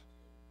cross,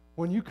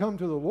 when you come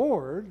to the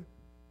Lord,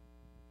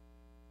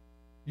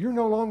 you're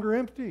no longer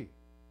empty.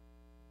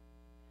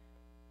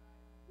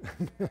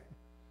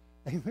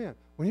 Amen.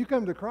 When you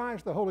come to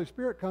Christ, the Holy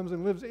Spirit comes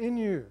and lives in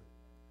you.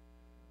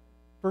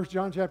 1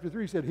 John chapter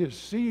 3 said, His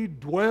seed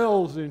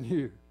dwells in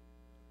you.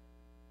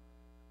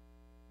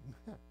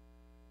 Amen.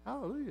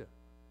 Hallelujah.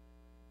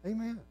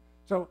 Amen.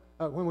 So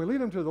when we lead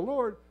them to the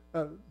Lord,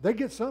 they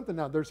get something.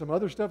 Now, there's some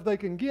other stuff they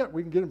can get.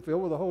 We can get them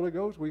filled with the Holy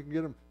Ghost. We can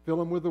get them, fill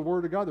them with the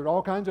Word of God. There's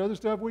all kinds of other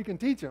stuff we can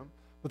teach them.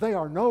 But they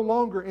are no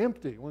longer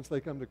empty once they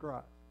come to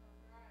Christ.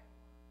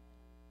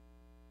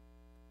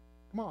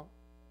 Come on.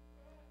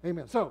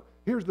 Amen. So,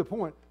 here's the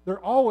point. There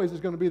always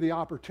is going to be the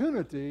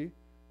opportunity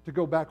to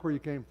go back where you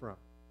came from.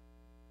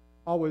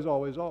 Always,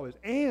 always, always.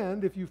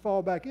 And if you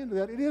fall back into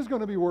that, it is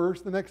going to be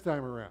worse the next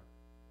time around.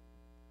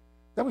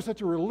 That was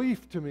such a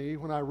relief to me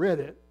when I read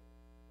it.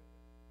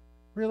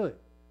 Really.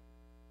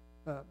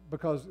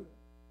 Because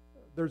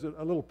there's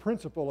a little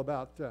principle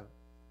about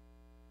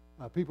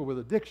people with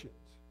addictions.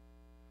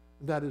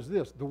 And that is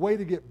this. The way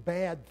to get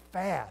bad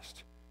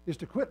fast is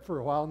to quit for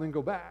a while and then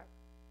go back.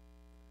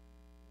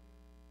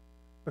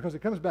 Because it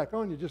comes back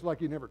on you just like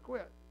you never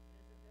quit.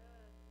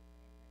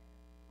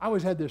 I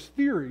always had this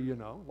theory, you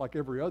know, like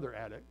every other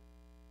addict.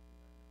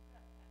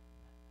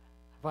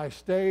 If I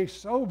stay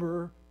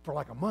sober for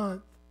like a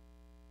month,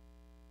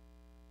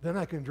 then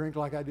I can drink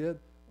like I did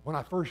when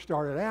I first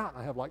started out.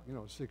 And I have like,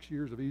 6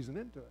 years of easing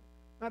into it.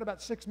 Not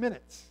about 6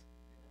 minutes.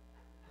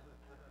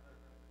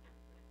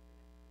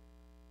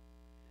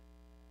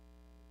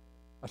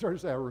 I started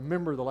to say, I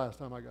remember the last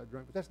time I got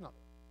drunk, but that's not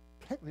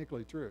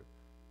technically true.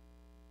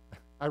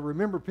 I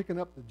remember picking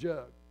up the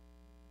jug.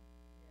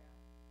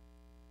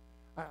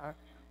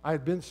 I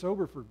had been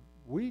sober for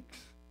weeks.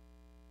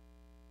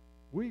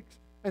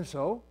 And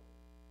so,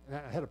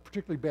 I had a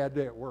particularly bad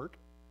day at work.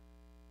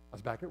 I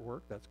was back at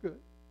work. That's good.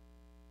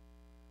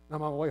 And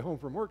on my way home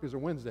from work is a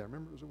Wednesday. I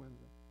remember it was a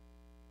Wednesday.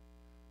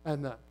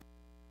 And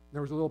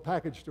there was a little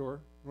package store.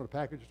 You know what a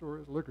package store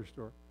is? A liquor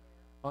store.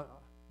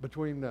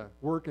 Between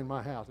work and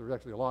my house. There was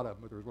actually a lot of them,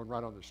 but there was one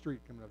right on the street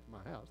coming up to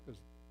my house because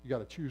you got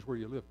to choose where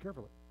you live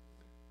carefully.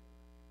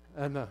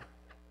 And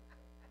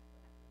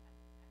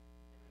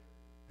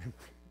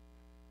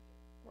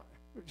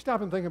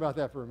stop and think about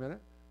that for a minute.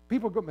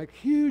 People go make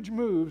huge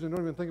moves and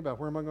don't even think about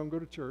where am I going to go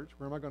to church,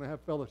 where am I going to have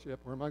fellowship,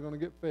 where am I going to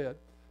get fed.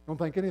 Don't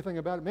think anything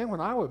about it. Man,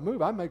 when I would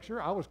move, I'd make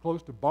sure I was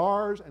close to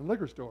bars and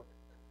liquor stores.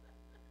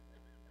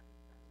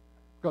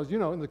 Because,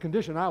 in the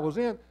condition I was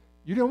in,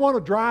 you didn't want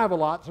to drive a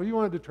lot, so you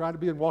wanted to try to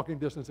be in walking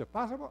distance if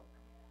possible.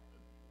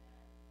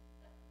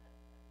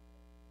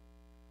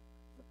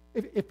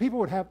 If people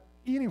would have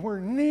anywhere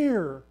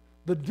near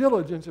the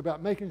diligence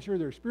about making sure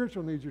their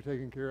spiritual needs are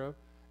taken care of,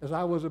 as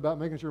I was about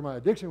making sure my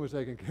addiction was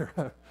taken care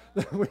of,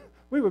 then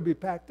we would be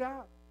packed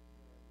out.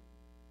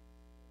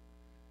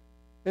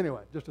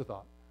 Anyway, just a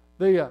thought.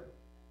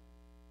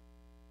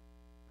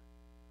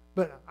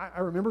 But I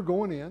remember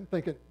going in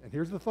thinking, and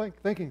here's the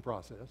thinking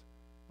process.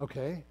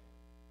 Okay,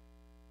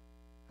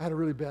 I had a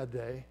really bad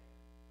day.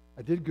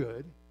 I did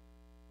good.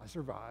 I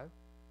survived.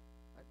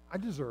 I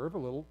deserve a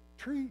little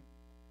treat.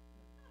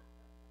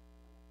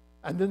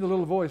 And then the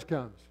little voice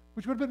comes,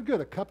 which would have been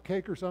good. A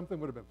cupcake or something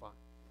would have been fine.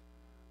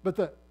 But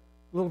the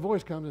little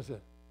voice comes and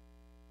says,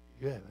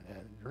 you haven't had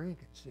a drink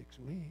in 6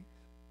 weeks.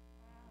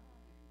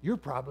 You'll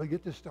probably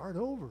get to start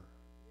over.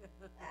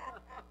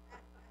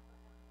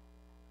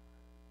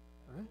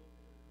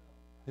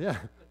 Right?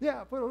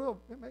 Yeah, put a little,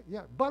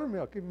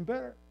 buttermilk, even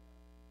better.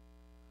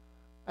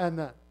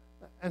 And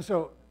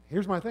so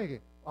here's my thinking.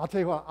 I'll tell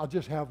you what, I'll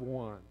just have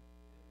one.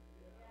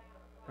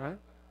 Right?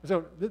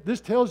 So this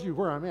tells you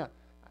where I'm at.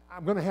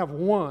 I'm going to have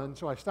one,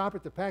 so I stop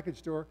at the package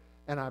store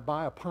and I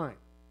buy a pint.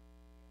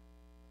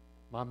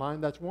 My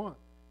mind, that's one.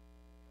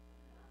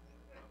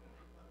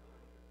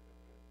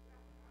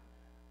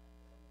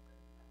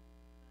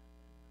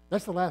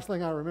 That's the last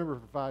thing I remember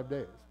for 5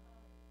 days.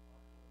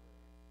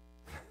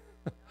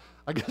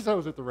 I guess I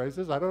was at the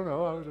races. I don't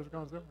know. I was just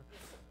going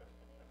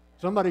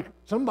somewhere.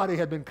 Somebody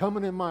had been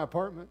coming in my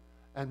apartment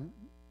and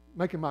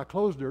making my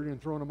clothes dirty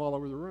and throwing them all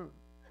over the room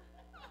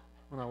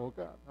when I woke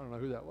up. I don't know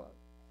who that was.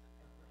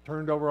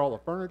 Turned over all the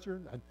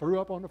furniture and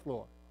threw up on the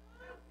floor.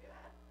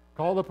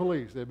 Called the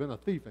police. There'd been a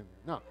thief in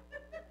there. No.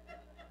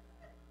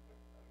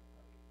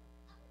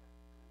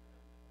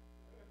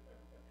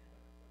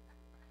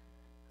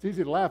 It's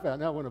easy to laugh at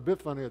now, it went a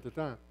bit funny at the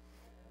time.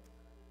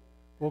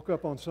 Woke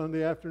up on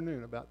Sunday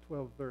afternoon about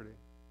 12:30.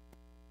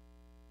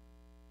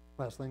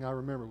 Last thing I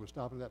remember was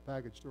stopping at that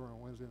package store on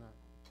Wednesday night.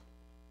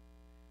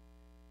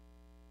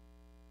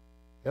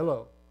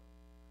 Hello.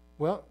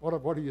 Well,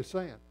 what are you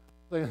saying?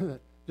 Saying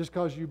that just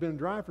because you've been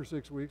dry for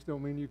 6 weeks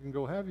don't mean you can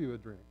go have you a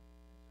drink.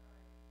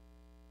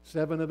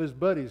 7 of his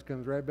buddies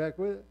comes right back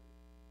with it.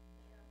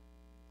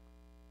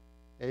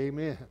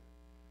 Amen.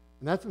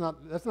 And that's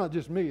not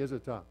just me, is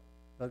it, Tom?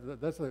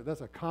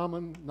 That's a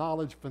common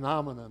knowledge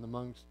phenomenon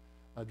amongst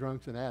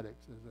drunks and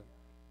addicts. Is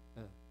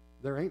that,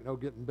 there ain't no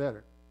getting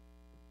better.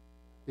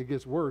 It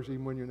gets worse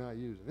even when you're not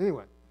using.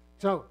 Anyway,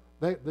 so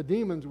the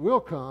demons will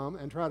come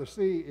and try to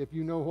see if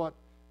you know what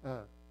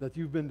that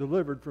you've been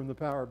delivered from the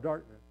power of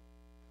darkness,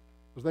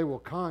 because they will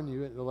con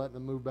you into letting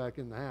them move back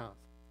in the house.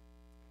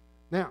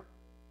 Now,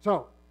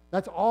 so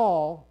that's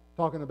all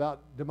talking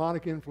about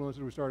demonic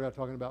influences we started out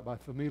talking about by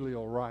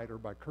familial right or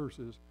by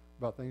curses,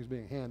 about things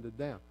being handed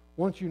down.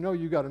 Once you know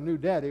you got a new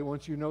daddy,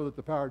 once you know that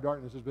the power of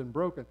darkness has been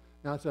broken,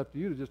 now it's up to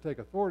you to just take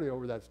authority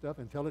over that stuff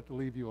and tell it to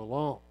leave you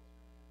alone.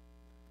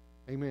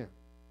 Amen.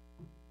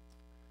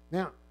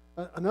 Now,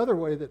 another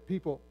way that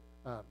people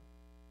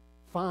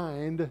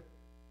find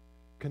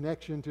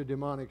connection to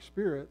demonic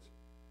spirits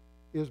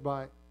is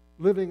by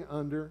living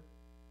under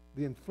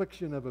the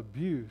infliction of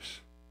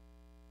abuse,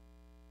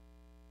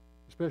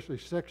 especially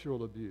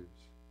sexual abuse.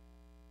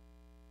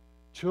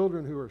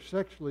 Children who are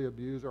sexually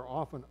abused are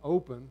often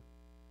open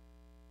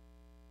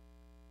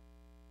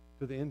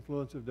to the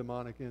influence of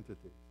demonic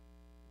entities.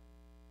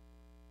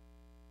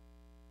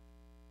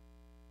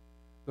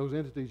 Those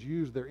entities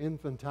use their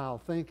infantile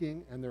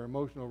thinking and their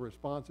emotional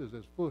responses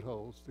as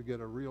footholds to get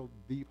a real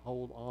deep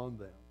hold on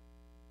them.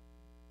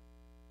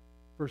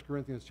 1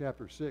 Corinthians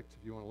chapter 6,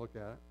 if you want to look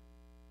at it.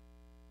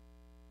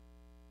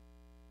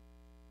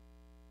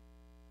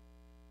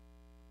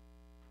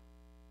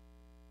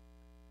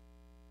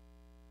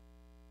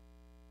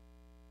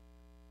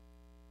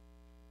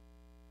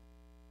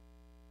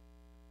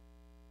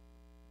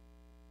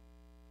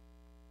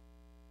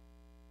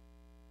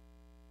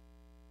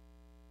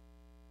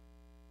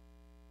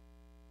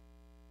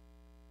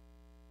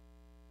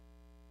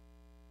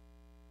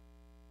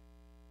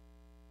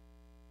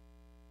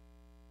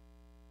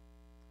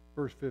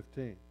 verse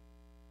 15.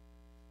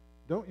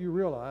 Don't you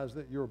realize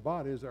that your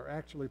bodies are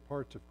actually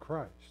parts of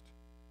Christ?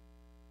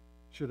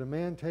 Should a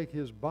man take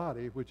his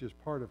body, which is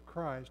part of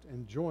Christ,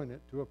 and join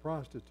it to a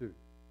prostitute?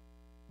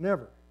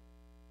 Never.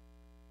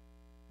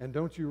 And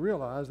don't you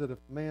realize that if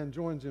a man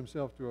joins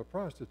himself to a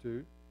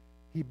prostitute,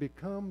 he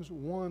becomes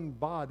one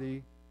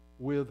body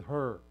with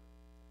her?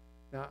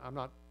 Now, I'm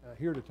not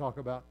here to talk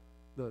about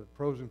the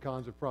pros and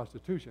cons of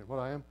prostitution. What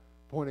I am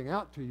pointing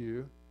out to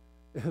you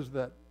is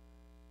that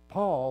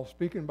Paul,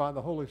 speaking by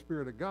the Holy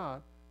Spirit of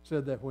God,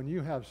 said that when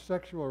you have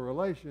sexual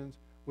relations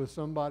with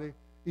somebody,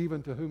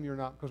 even to whom you're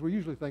not, because we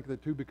usually think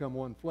that two become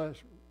one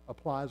flesh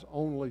applies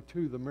only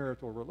to the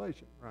marital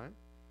relation, right?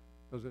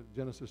 Because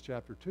Genesis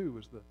chapter 2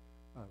 was the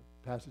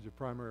passage of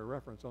primary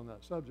reference on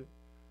that subject,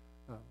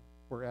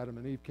 where Adam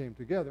and Eve came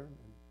together.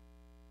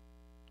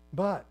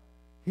 But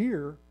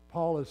here,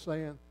 Paul is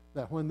saying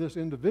that when this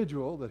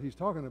individual that he's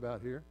talking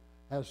about here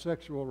has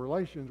sexual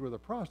relations with a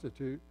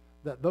prostitute,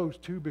 that those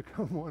two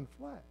become one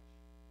flesh.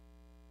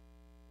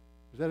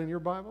 Is that in your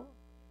Bible?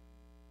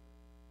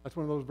 That's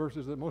one of those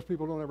verses that most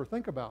people don't ever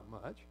think about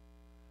much.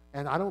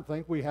 And I don't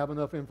think we have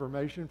enough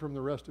information from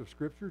the rest of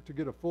Scripture to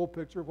get a full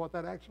picture of what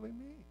that actually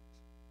means.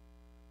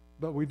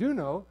 But we do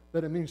know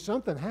that it means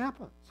something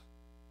happens.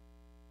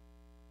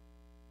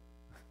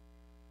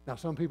 Now,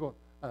 some people,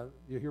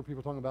 you hear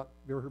people talking about,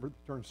 you ever heard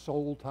the term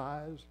soul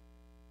ties?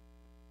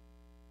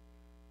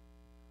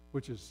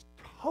 Which is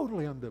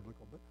totally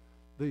unbiblical.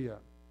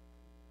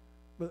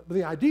 But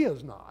the idea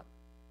is not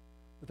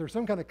that there's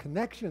some kind of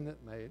connection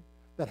that's made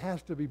that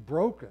has to be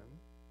broken,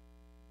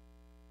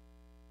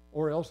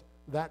 or else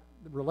that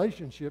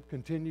relationship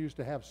continues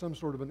to have some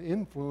sort of an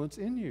influence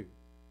in you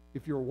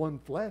if you're one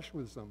flesh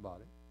with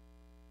somebody.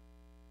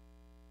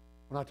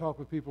 When I talk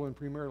with people in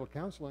premarital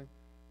counseling,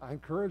 I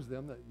encourage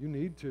them that you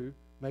need to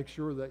make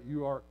sure that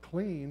you are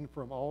clean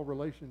from all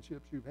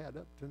relationships you've had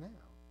up to now.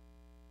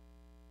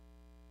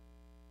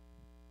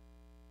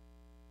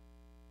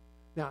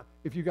 Now,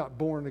 if you got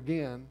born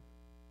again,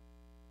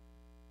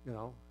 you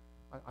know,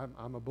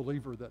 I'm a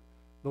believer that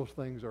those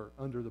things are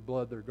under the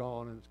blood, they're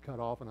gone, and it's cut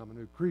off, and I'm a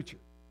new creature.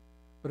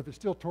 But if it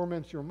still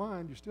torments your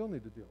mind, you still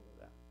need to deal with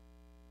that.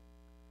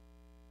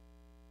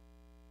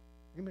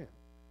 Amen.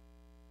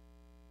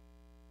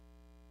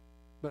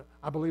 But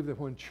I believe that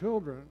when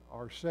children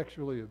are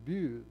sexually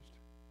abused,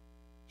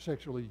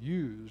 sexually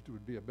used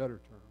would be a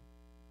better term,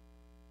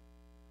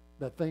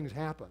 that things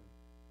happen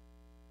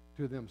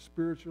to them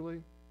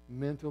spiritually,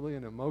 mentally,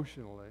 and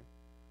emotionally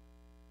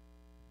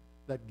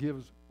that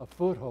gives a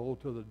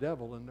foothold to the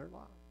devil in their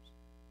lives.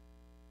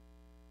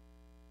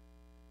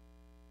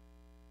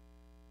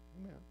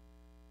 Amen.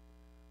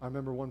 I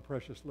remember one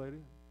precious lady.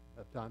 I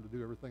have time to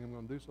do everything I'm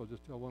going to do, so I'll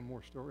just tell one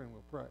more story and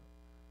we'll pray.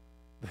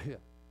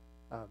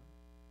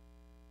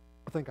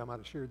 I think I might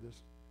have shared this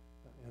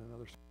in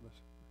another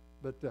service.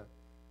 But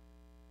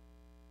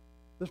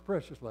this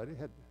precious lady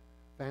had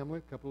family,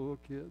 a couple of little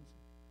kids,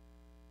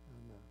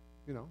 and,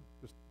 you know,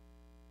 just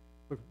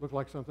looked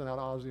like something out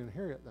of Ozzie and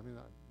Harriet. I mean,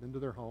 I've been to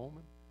their home,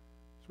 and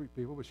sweet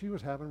people, but she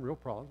was having real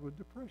problems with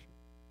depression.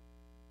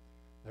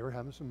 They were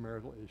having some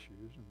marital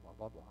issues and blah,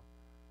 blah,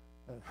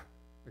 blah.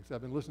 Because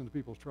I've been listening to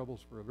people's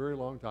troubles for a very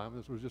long time.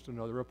 This was just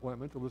another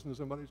appointment to listen to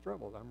somebody's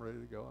troubles. I'm ready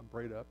to go. I'm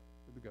prayed up,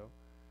 good to go.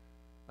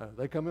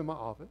 They come in my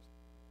office,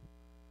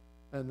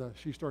 and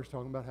she starts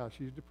talking about how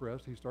she's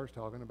depressed. He starts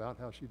talking about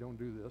how she don't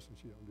do this and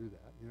she don't do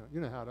that. You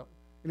know how to.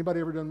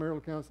 Anybody ever done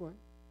marital counseling?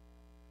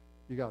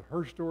 You got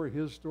her story,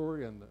 his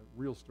story, and the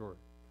real story.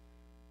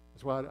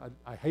 That's why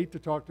I hate to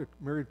talk to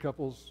married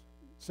couples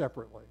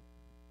separately.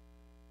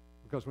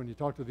 Because when you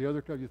talk to the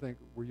other couple, you think,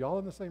 were y'all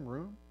in the same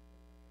room?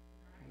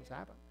 What's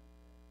happened?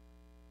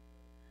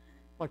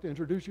 I'd like to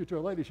introduce you to a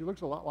lady. She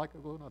looks a lot like the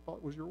one I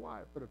thought was your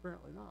wife, but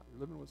apparently not.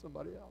 You're living with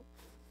somebody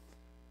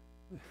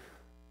else.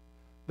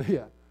 But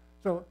yeah.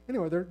 So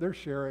anyway, they're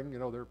sharing, you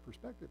know, their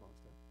perspective on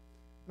stuff.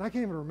 And I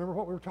can't even remember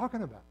what we were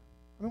talking about.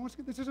 I mean,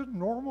 this is a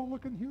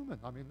normal-looking human.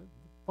 I mean, a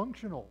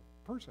functional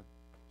person,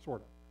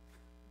 sort of,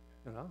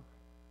 you know.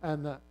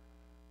 And I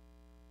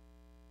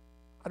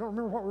don't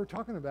remember what we were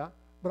talking about,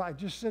 but I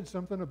just said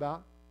something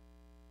about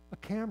a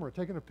camera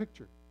taking a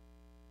picture.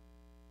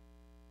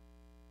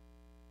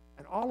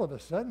 And all of a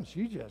sudden,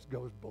 she just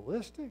goes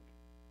ballistic.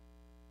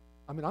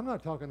 I mean, I'm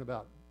not talking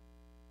about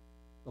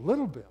a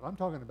little bit. I'm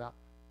talking about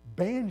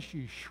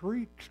banshee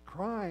shrieks,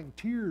 crying,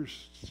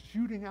 tears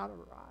shooting out of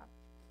her eyes.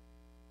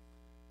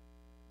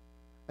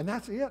 And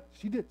that's it.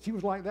 She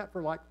was like that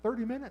for like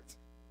 30 minutes.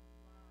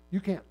 You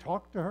can't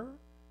talk to her.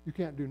 You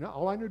can't do nothing.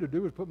 All I knew to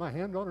do was put my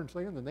hand on her and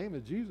say in the name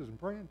of Jesus and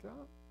pray in tongues.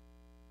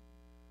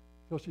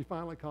 Till she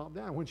finally calmed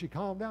down. When she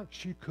calmed down,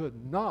 she could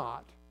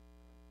not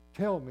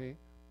tell me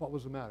what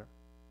was the matter.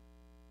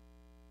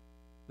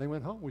 They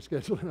went home. We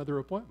scheduled another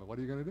appointment. What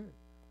are you going to do?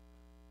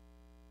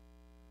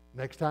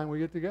 Next time we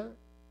get together?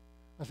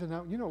 I said,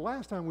 now, you know,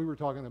 last time we were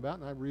talking about,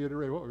 and I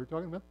reiterated what we were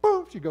talking about,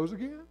 boom, she goes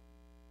again.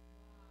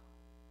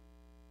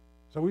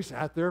 So we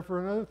sat there for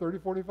another 30,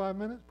 45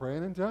 minutes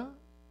praying in tongues.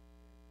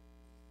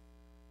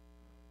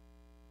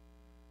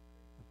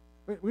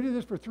 We did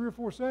this for 3 or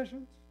 4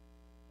 sessions.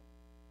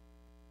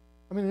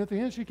 I mean, at the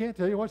end, she can't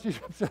tell you what she's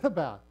upset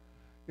about.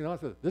 You know, I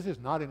said, this is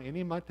not in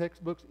any of my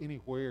textbooks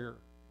anywhere.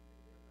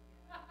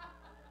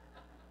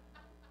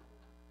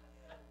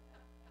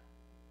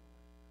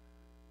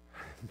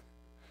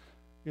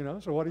 You know,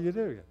 so what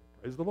do?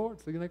 Praise the Lord.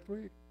 See you next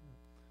week.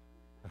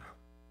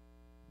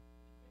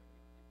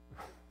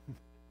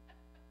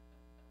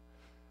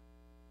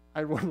 I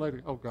had one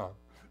lady, oh God.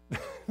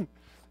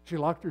 She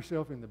locked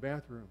herself in the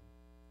bathroom.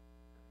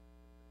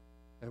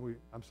 And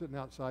I'm sitting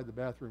outside the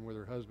bathroom with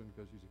her husband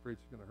because she's afraid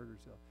she's going to hurt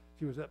herself.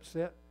 She was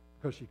upset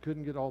because she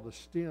couldn't get all the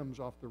stems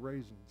off the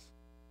raisins.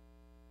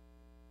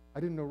 I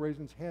didn't know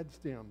raisins had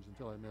stems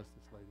until I met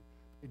this lady.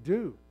 They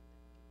do.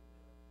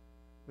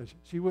 But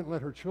she wouldn't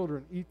let her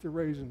children eat the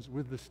raisins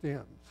with the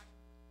stems.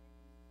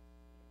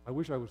 I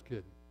wish I was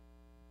kidding.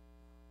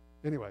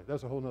 Anyway,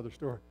 that's a whole other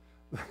story.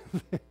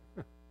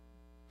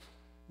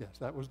 Yes,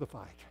 that was the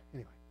fight.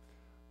 Anyway,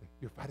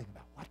 you're fighting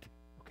about what?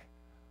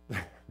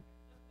 Okay.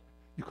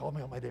 You called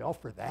me on my day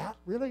off for that?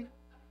 Really?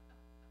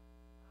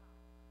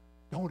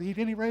 Don't eat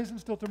any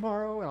raisins till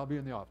tomorrow, and I'll be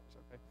in the office,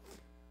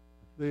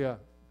 okay?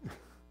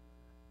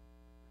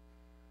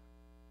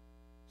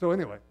 So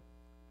anyway,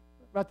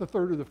 about the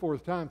third or the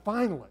fourth time,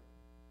 finally,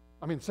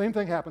 I mean, same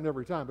thing happened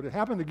every time, but it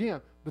happened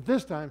again. But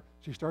this time,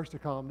 she starts to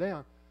calm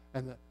down,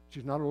 and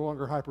she's no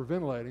longer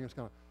hyperventilating. It's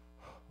kind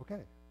of,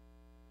 okay.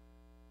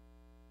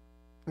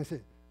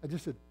 I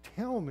just said,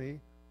 tell me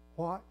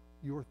what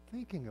you're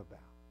thinking about.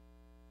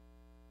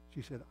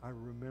 She said, I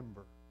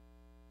remember.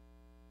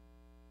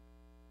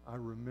 I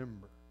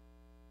remember.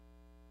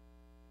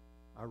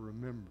 I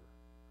remember.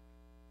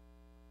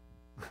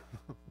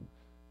 What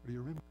do you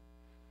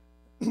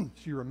remember?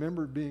 She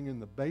remembered being in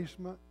the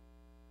basement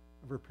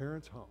of her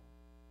parents' home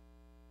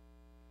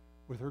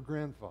with her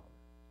grandfather,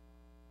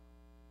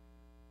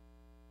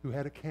 who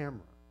had a camera,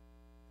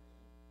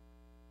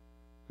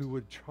 who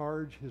would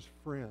charge his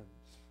friends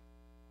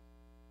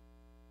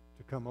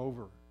to come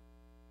over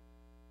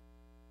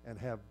and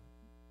have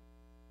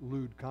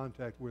lewd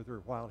contact with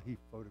her while he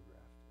photographed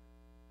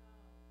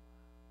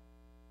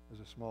her as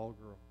a small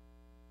girl.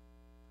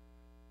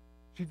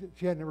 She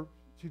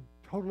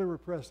totally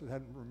repressed it,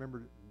 hadn't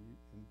remembered it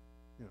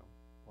in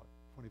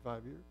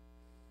 25 years.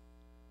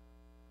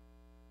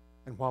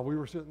 And while we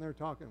were sitting there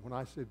talking, when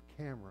I said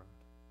camera,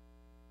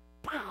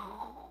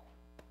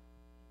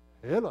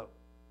 hello.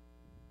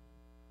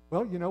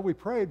 Well, we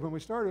prayed when we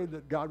started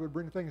that God would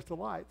bring things to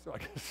light, so I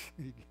guess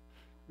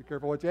be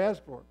careful what you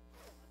ask for.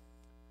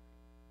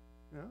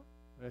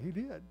 He did.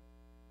 He did.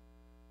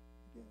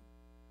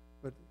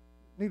 But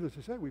needless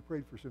to say, we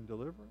prayed for some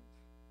deliverance.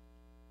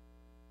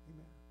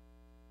 Amen.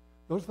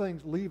 Those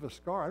things leave a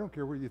scar. I don't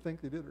care whether you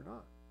think they did or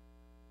not.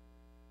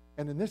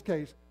 And in this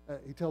case,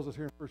 he tells us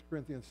here in 1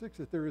 Corinthians 6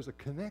 that there is a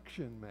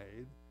connection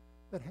made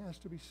that has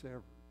to be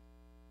severed.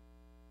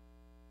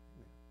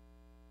 Amen.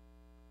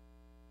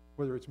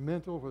 Whether it's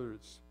mental, whether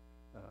it's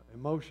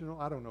emotional,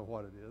 I don't know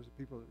what it is.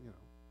 People, the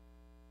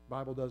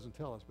Bible doesn't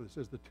tell us, but it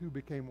says the two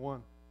became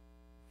one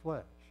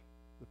flesh,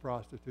 the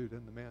prostitute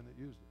and the man that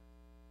used her.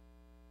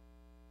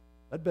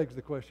 That begs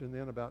the question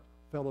then about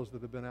fellows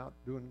that have been out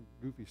doing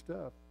goofy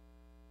stuff,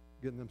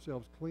 getting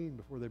themselves clean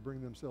before they bring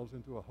themselves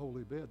into a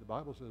holy bed. The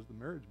Bible says the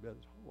marriage bed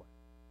is holy.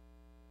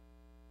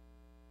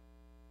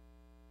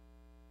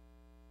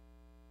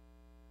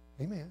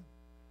 Amen.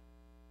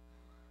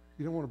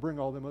 You don't want to bring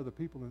all them other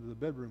people into the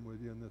bedroom with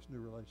you in this new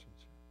relationship.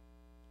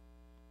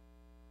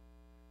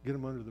 Get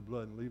them under the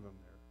blood and leave them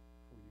there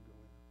before you go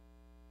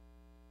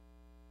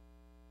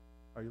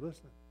in. Are you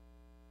listening?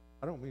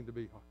 I don't mean to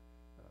be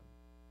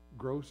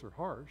gross or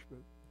harsh, but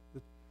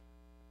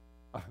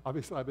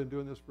obviously I've been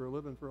doing this for a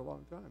living for a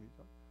long time.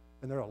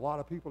 And there are a lot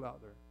of people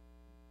out there.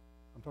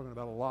 I'm talking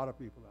about a lot of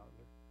people out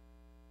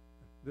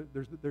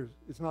there.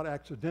 It's not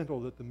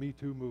accidental that the Me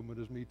Too movement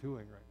is Me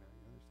Tooing right now.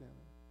 You understand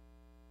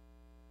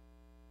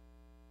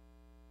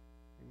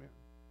that? Amen.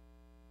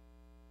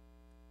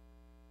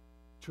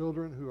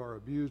 Children who are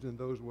abused in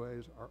those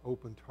ways are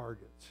open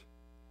targets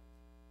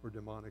for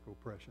demonic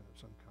oppression of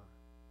some kind.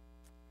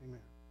 Amen.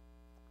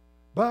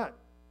 But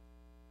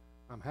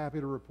I'm happy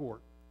to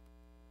report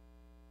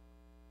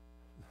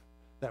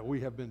that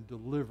we have been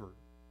delivered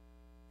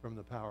from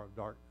the power of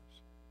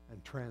darkness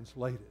and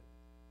translated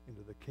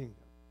into the kingdom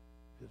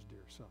of his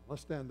dear Son.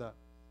 Let's stand up.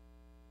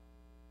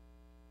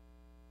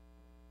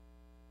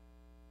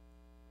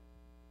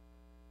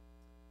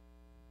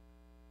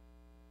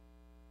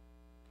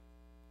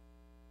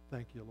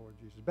 Thank you, Lord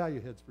Jesus. Bow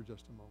your heads for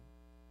just a moment.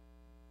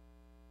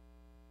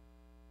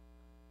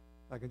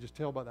 I can just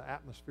tell by the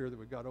atmosphere that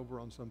we got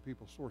over on some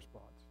people's sore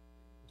spots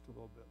just a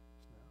little bit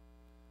now.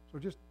 So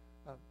just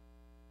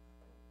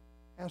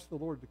ask the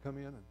Lord to come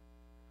in and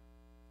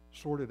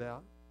sort it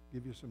out,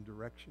 give you some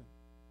direction.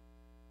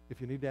 If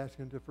you need to ask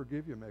him to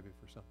forgive you maybe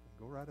for something,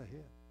 go right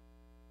ahead.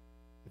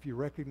 If you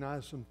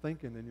recognize some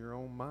thinking in your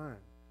own mind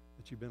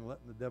that you've been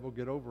letting the devil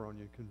get over on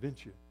you and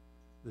convince you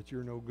that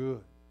you're no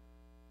good,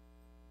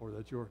 or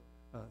that you're,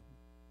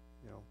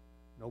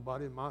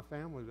 nobody in my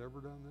family's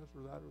ever done this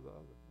or that or the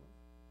other.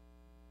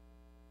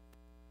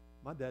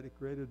 My daddy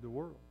created the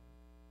world.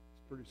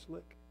 It's pretty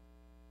slick.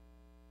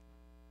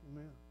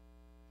 Amen.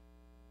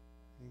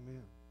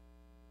 Amen.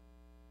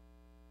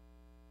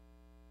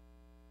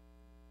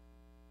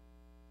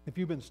 If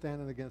you've been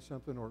standing against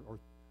something or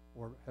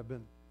have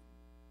been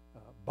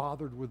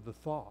bothered with the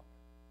thought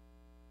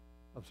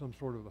of some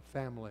sort of a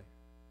family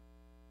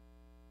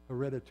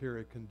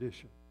hereditary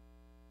condition,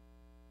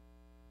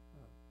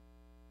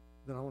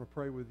 then I want to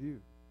pray with you,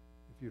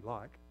 if you'd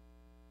like. Do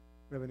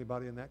you have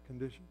anybody in that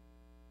condition?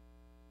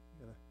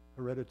 You got a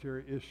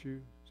hereditary issue,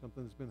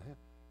 something that's been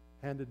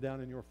handed down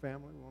in your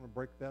family? We want to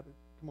break that?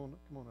 Come on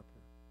up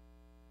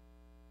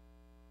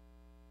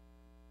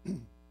here.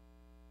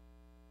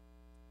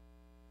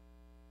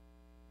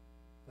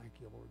 Thank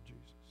you, Lord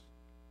Jesus.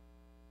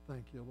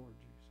 Thank you, Lord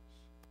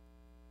Jesus.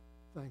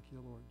 Thank you,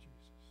 Lord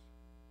Jesus.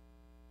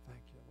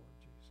 Thank you, Lord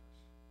Jesus.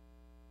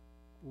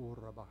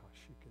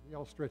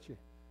 Y'all stretch your,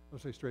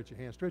 don't say stretch your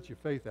hand, stretch your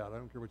faith out. I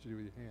don't care what you do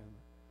with your hand.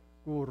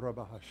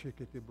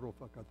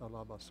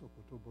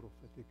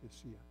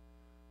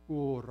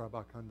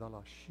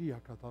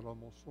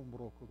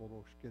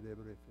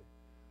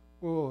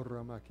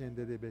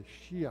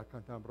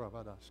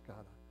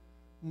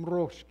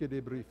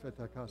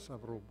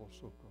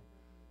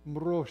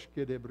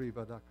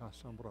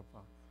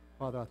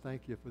 Father, I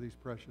thank you for these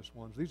precious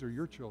ones. These are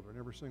your children,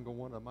 every single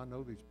one of them. I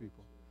know these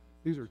people.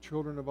 These are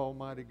children of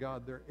Almighty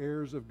God. They're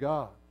heirs of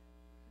God.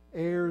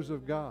 Heirs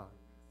of God.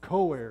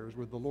 Co-heirs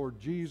with the Lord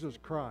Jesus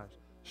Christ.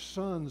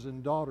 Sons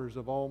and daughters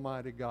of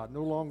Almighty God.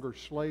 No longer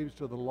slaves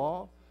to the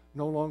law.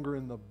 No longer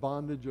in the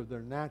bondage of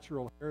their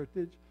natural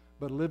heritage,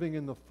 but living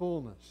in the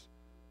fullness.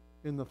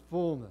 In the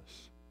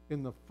fullness.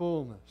 In the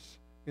fullness.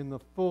 In the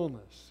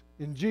fullness.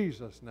 In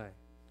Jesus' name.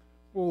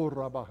 Oh,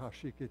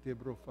 Rabahashikete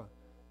Brufa.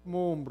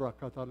 Mombra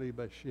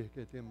Kataliba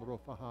Shikete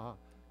Mbrofa.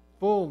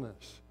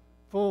 Fullness,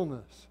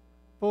 fullness,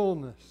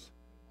 fullness,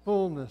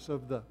 fullness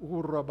of the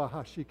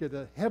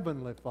Urabahashikete,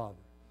 heavenly Father.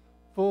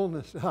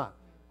 Fullness.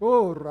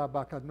 Oh,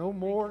 Rabaka. No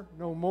more,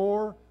 no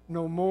more,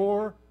 no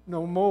more,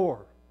 no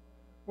more.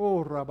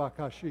 Oh,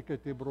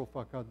 Rabakashikete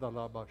Brofa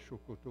Kadalaba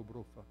Shukutu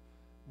Brufa.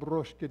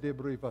 Broshke de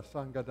Briva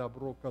Sangada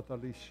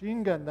Brokatali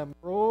Shingandam.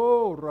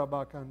 Oh,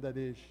 Rabakanda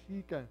de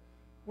Shika.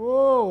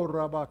 Oh,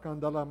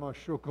 Rabakandala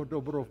Mashoko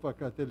Dobrofa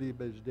Kateli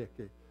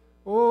Bejdeke.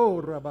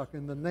 Oh, Rabak,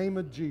 in the name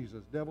of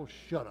Jesus, devil,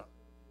 shut up.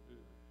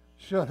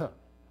 Shut up.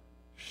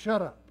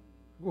 Shut up.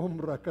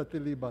 Gumra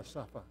Kateli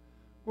Basafa.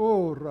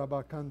 Oh,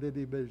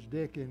 Rabakandeli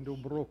Bejdeke and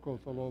Dobroko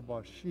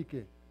Toloba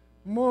Shike.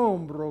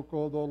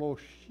 Mombroko Dolo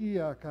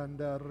Shia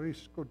Kanda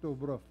Risco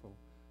Dobrofo.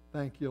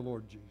 Thank you,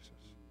 Lord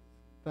Jesus.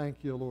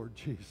 Thank you, Lord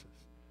Jesus.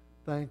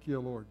 Thank you,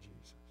 Lord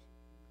Jesus.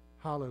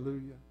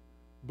 Hallelujah.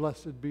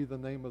 Blessed be the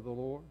name of the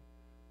Lord.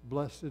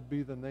 Blessed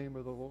be the name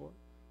of the Lord.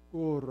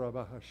 In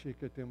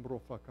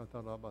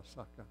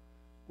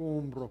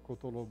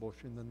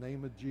the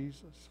name of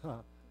Jesus.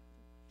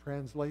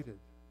 Translated.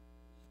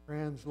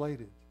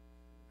 Translated.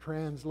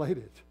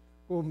 Translated.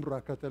 This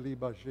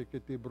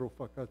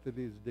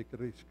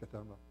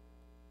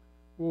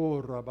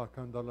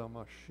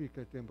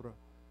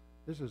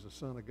is a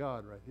son of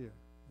God right here.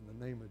 In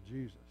the name of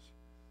Jesus.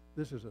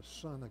 This is a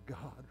son of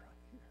God right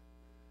here.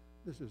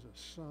 This is a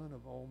son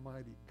of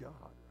Almighty God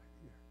right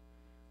here.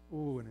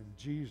 Oh, and in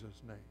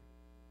Jesus' name,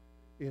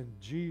 in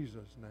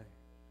Jesus' name,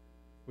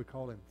 we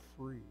call him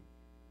free.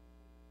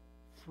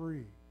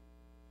 Free.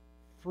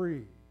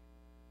 Free.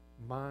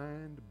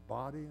 Mind,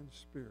 body, and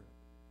spirit.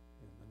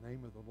 In the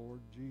name of the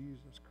Lord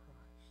Jesus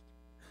Christ.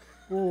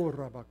 Oh,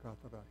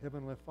 Rabakatara,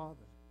 Heavenly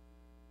Father,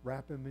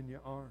 wrap him in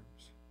your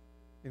arms.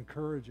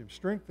 Encourage him.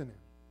 Strengthen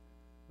him.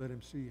 Let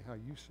him see how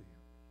you see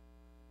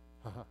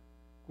him.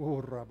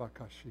 Oh,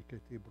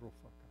 Rabakashiketi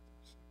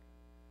Brofakatasaka.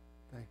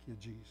 Thank you,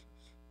 Jesus.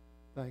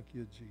 Thank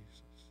you,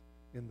 Jesus.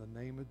 In the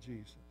name of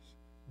Jesus,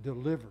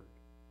 delivered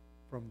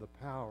from the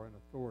power and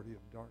authority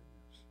of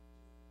darkness,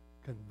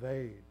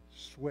 conveyed,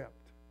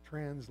 swept,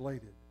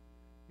 translated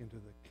into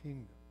the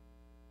kingdom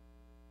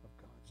of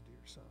God's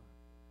dear Son.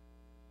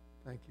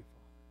 Thank you,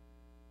 Father.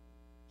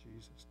 In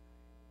Jesus'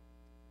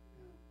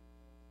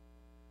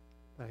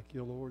 name. Thank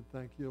you, Lord.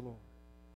 Thank you, Lord.